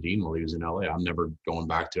interaction with Dean while he was in LA. I'm never going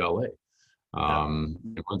back to LA. And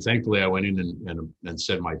thankfully I went in and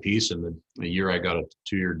said my piece, and the year I got a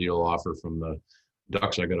 2-year deal offer from the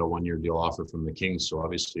Ducks, I got a 1-year deal offer from the Kings. So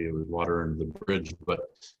obviously it was water under the bridge, but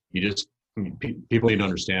people need to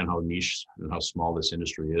understand how niche and how small this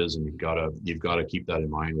industry is, and you've got to keep that in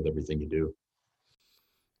mind with everything you do.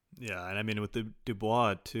 Yeah, and I mean with the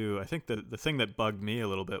Dubois too, I think the thing that bugged me a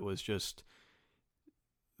little bit was just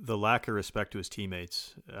the lack of respect to his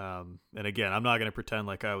teammates. And again, I'm not going to pretend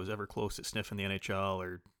like I was ever close to sniffing the NHL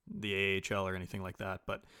or the AHL or anything like that,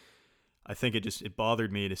 but I think it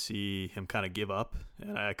bothered me to see him kind of give up.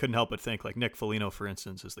 And I couldn't help but think, like Nick Foligno, for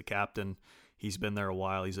instance, is the captain. He's been there a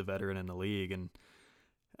while. He's a veteran in the league. And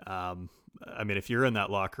I mean, if you're in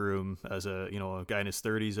that locker room as a guy in his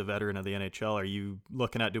 30s, a veteran of the NHL, are you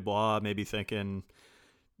looking at Dubois maybe thinking,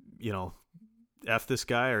 F this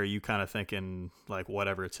guy, or are you kind of thinking like,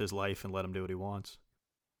 whatever, it's his life and let him do what he wants?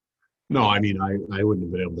 No, I mean, I wouldn't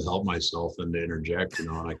have been able to help myself and to interject, and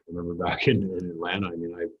I can remember back in Atlanta, I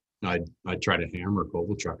mean, I tried to hammer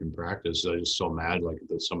Kovalchuk in practice. I was so mad, like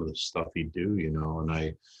some of the stuff he'd do, and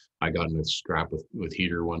I got in a scrap with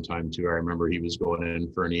Heater one time too. I remember he was going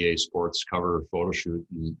in for an EA Sports cover photo shoot,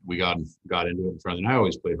 and we got into it in front. And I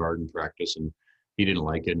always played hard in practice, and he didn't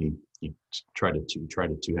like it, and he tried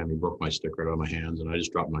to two-hand me, broke my stick right out of my hands, and I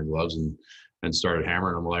just dropped my gloves and started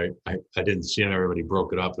hammering him. Like I didn't see him. Everybody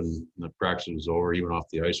broke it up, and the practice was over. He went off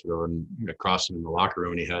the ice, and across him in the locker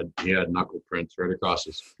room, and he had knuckle prints right across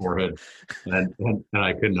his forehead, and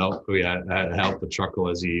I couldn't help. I had to help but chuckle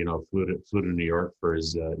as he flew to New York for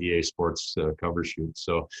his EA Sports cover shoot.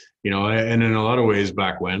 So and in a lot of ways,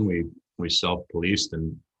 back when we self-policed,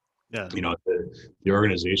 and Yeah. The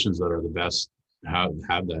organizations that are the best have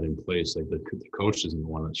that in place. Like the coach isn't the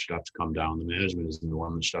one that should have to come down. The management isn't the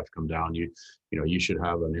one that should have to come down. You should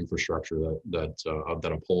have an infrastructure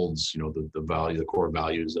that upholds the value, the core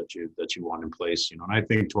values that you want in place. And I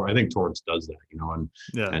think Torts does that.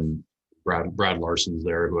 And Brad Larson's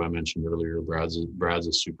there, who I mentioned earlier. Brad's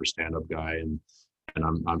a super stand-up guy, and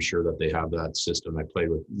I'm sure that they have that system. I played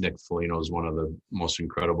with Nick Foligno, is one of the most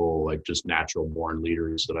incredible, like just natural born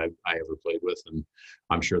leaders that I ever played with. And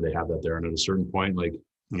I'm sure they have that there. And at a certain point, like,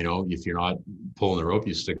 if you're not pulling the rope,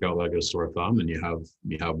 you stick out like a sore thumb, and you have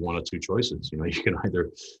one of two choices. You can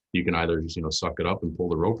either suck it up and pull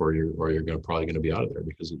the rope, or you're probably going to be out of there,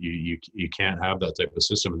 because you can't have that type of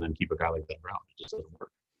system and then keep a guy like that around. It just doesn't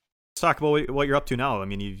work. Let's talk about what you're up to now. I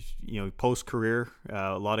mean, you've post career.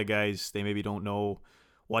 A lot of guys, they maybe don't know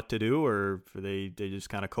what to do, or they just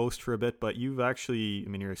kind of coast for a bit. But you've actually, I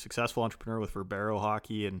mean, you're a successful entrepreneur with Verbero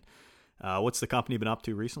Hockey, and what's the company been up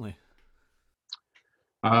to recently?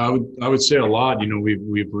 I would say a lot.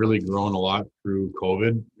 We've really grown a lot through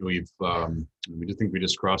COVID. We think we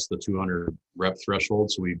just crossed the 200 rep threshold.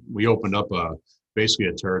 So we opened up basically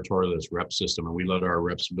a territorialist rep system, and we let our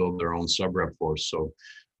reps build their own sub rep force. So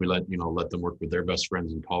we let them work with their best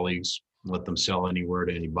friends and colleagues, let them sell anywhere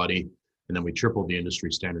to anybody. And then we tripled the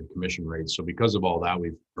industry standard commission rate. So because of all that,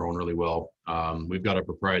 we've grown really well. We've got a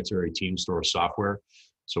proprietary team store software.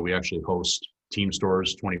 So we actually host team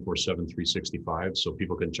stores 24/7, 365. So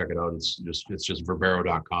people can check it out. It's just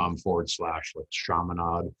verbero.com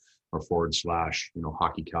 /Chaminade or /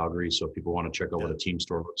 Hockey Calgary. So if people want to check out what a team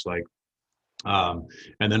store looks like.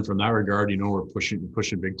 And then from that regard, we're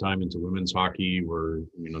pushing big time into women's hockey.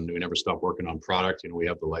 We never stop working on product. We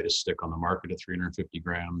have the lightest stick on the market at 350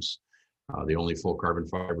 grams, the only full carbon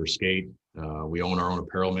fiber skate. We own our own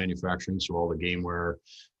apparel manufacturing, so all the game wear,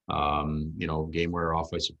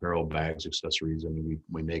 off ice apparel, bags, accessories. I mean,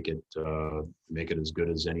 we make it as good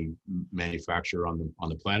as any manufacturer on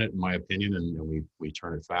the planet, in my opinion, and we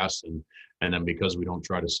turn it fast. And then because we don't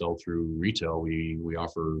try to sell through retail, we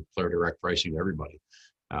offer player direct pricing to everybody,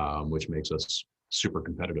 which makes us super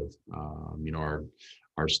competitive.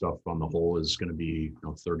 Our stuff on the whole is going to be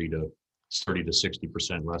 30 to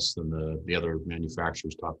 60% less than the other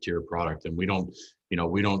manufacturer's top tier product. And we don't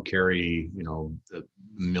carry, the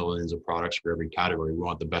millions of products for every category. We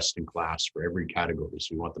want the best in class for every category.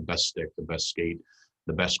 So we want the best stick, the best skate,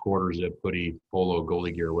 the best quarters at Putty, Polo,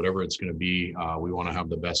 goalie gear, whatever it's going to be. We want to have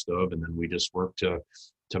the best of, and then we just work to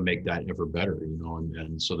make that ever better,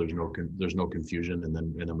 and so there's no confusion, and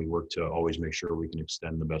then we work to always make sure we can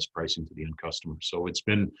extend the best pricing to the end customer. So it's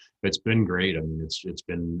been great. I mean, it's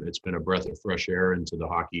been a breath of fresh air into the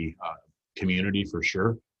hockey community for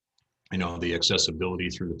sure. The accessibility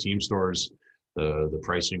through the team stores, the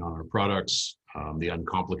pricing on our products, the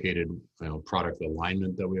uncomplicated product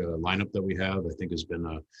alignment lineup that we have, I think has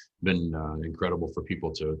been incredible for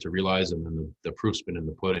people to realize. And then the proof's been in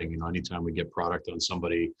the pudding. Anytime we get product on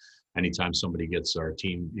somebody, anytime somebody gets our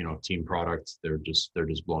team product, they're just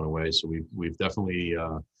blown away. So we've definitely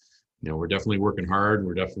we're definitely working hard.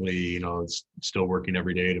 We're definitely, still working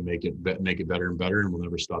every day to make it better and better, and we'll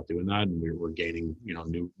never stop doing that. And we're gaining,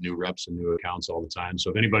 new reps and new accounts all the time. So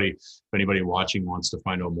if anybody watching wants to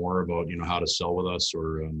find out more about, how to sell with us,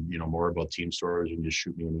 or more about team stores, you can just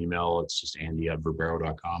shoot me an email. It's just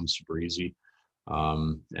Andy@Verbero.com. Super easy.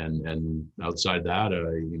 And outside that,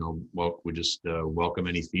 we just welcome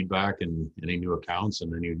any feedback and any new accounts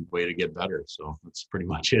and any way to get better. So that's pretty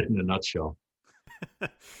much it in a nutshell.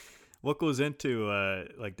 What goes into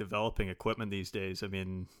like developing equipment these days? I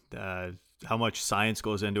mean, how much science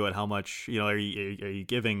goes into it? How much, are you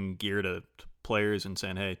giving gear to players and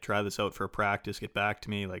saying, "Hey, try this out for a practice, get back to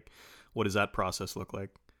me"? Like, what does that process look like?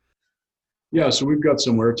 Yeah, so we've got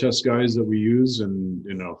some wear test guys that we use, and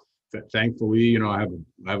thankfully, I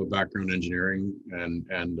have a background in engineering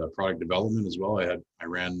and product development as well. I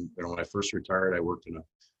ran, when I first retired, I worked in a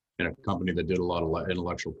company that did a lot of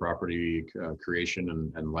intellectual property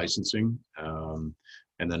creation and licensing, and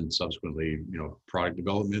then subsequently, product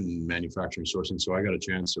development and manufacturing sourcing. So I got a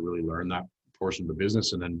chance to really learn that portion of the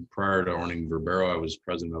business. And then prior to owning Verbero, I was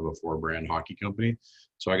president of a 4-brand hockey company.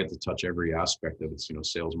 So I get to touch every aspect of it,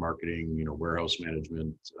 sales, marketing, warehouse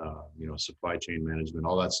management, supply chain management,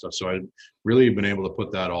 all that stuff. So I've really been able to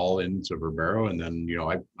put that all into Verbero. And then,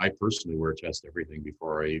 I personally wear test everything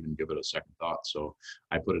before I even give it a second thought. So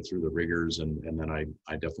I put it through the rigors, and then I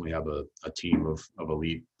definitely have a team of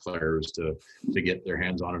elite players to get their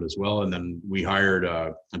hands on it as well. And then we hired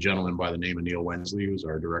a gentleman by the name of Neil Wensley, who's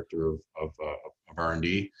our director of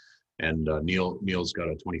R&D. And Neil's got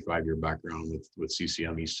a 25-year background with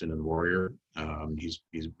CCM, Easton, and Warrior.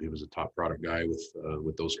 He was a top product guy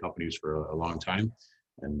with those companies for a long time,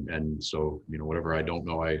 and so whatever I don't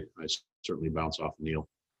know, I certainly bounce off Neil.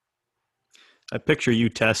 I picture you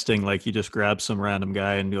testing like you just grab some random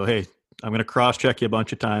guy and go, "Hey, I'm going to cross check you a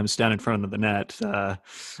bunch of times, stand in front of the net." Yeah,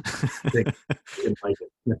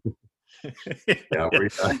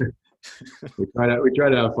 we try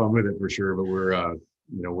to have fun with it for sure, but we're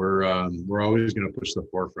always going to push the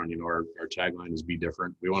forefront. Our tagline is "Be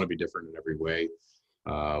different." We want to be different in every way.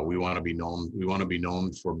 We want to be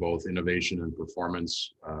known for both innovation and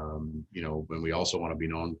performance. And we also want to be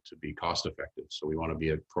known to be cost effective. So we want to be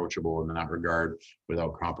approachable in that regard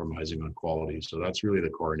without compromising on quality. So that's really the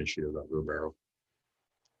core initiative at Verbero.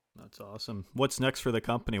 That's awesome. What's next for the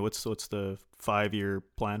company? What's the 5-year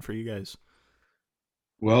plan for you guys?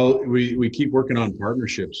 Well, we keep working on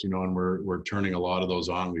partnerships, and we're turning a lot of those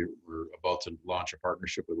on. We're about to launch a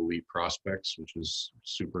partnership with Elite Prospects, which is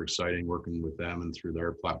super exciting, working with them and through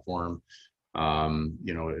their platform.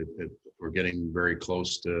 We're getting very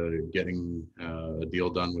close to getting a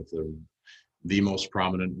deal done with the most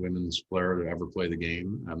prominent women's player to ever play the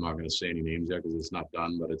game. I'm not going to say any names yet because it's not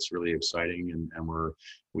done, but it's really exciting, and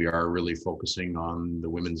we are really focusing on the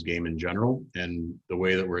women's game in general. And the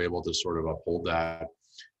way that we're able to sort of uphold that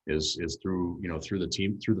is through the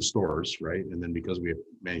team, through the stores, right? And then because we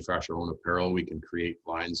manufacture our own apparel, we can create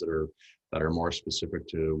lines that are more specific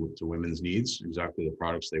to women's needs, exactly the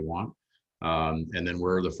products they want. And then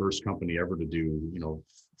we're the first company ever to do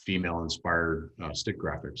female inspired stick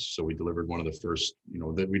graphics. So we delivered one of the first,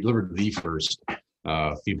 we delivered the first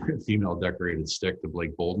female decorated stick to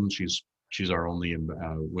Blake Bolden. She's our only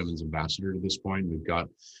women's ambassador to this point. We've got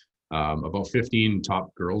about 15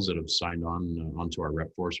 top girls that have signed onto our rep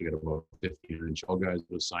force. We got about 15 NHL guys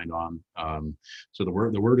that have signed on. So the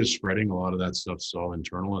word is spreading. A lot of that stuff's all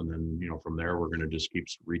internal, and then from there we're going to just keep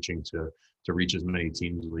reaching to reach as many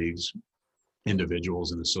teams, leagues,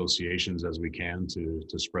 individuals, and associations as we can to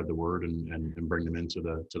spread the word and bring them into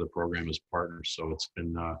the program as partners. So it's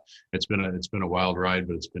been a wild ride,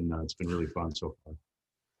 but it's been really fun so far.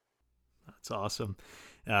 That's awesome.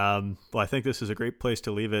 Well, I think this is a great place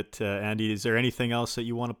to leave it. Andy, is there anything else that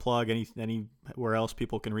you want to plug? Anywhere else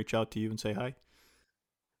people can reach out to you and say hi?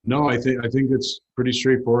 No, I think it's pretty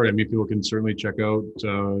straightforward. I mean, people can certainly check out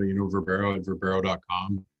Verbero at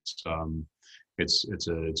Verbero.com. it's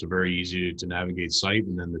a very easy to navigate site.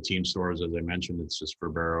 And then the team stores, as I mentioned, it's just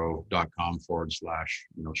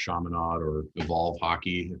verbero.com/Chaminade or Evolve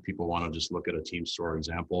Hockey. If people want to just look at a team store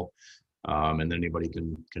example. And then anybody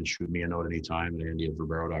can shoot me a note anytime at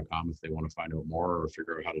andy@verbero.com if they want to find out more or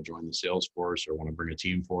figure out how to join the sales force or want to bring a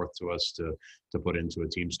team forth to us to put into a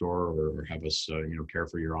team store or have us care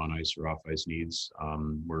for your on ice or off ice needs.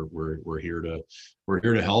 We're here to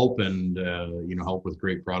help and help with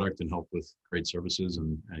great product and help with great services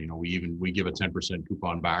and we give a 10%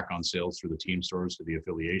 coupon back on sales through the team stores to the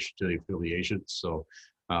affiliation. So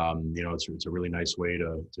it's a really nice way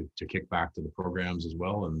to kick back to the programs as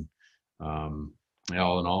well. And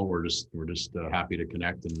all in all, we're just happy to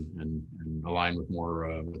connect and align with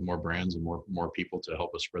more brands and more people to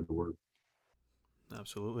help us spread the word.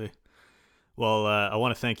 Absolutely. Well, I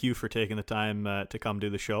want to thank you for taking the time to come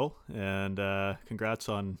do the show, and congrats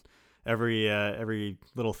on every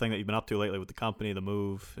little thing that you've been up to lately with the company, the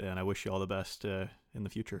move, and I wish you all the best in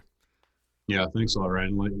the future. Yeah, thanks a lot,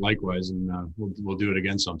 Ryan. Likewise, and we'll do it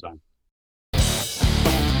again sometime.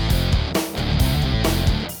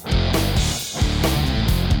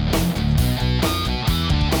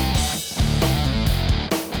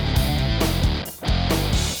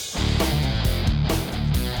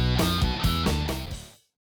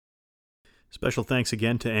 Special thanks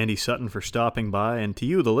again to Andy Sutton for stopping by, and to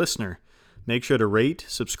you, the listener. Make sure to rate,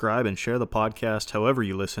 subscribe, and share the podcast however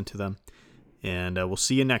you listen to them. And we'll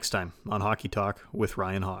see you next time on Hockey Talk with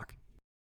Ryan Hawk.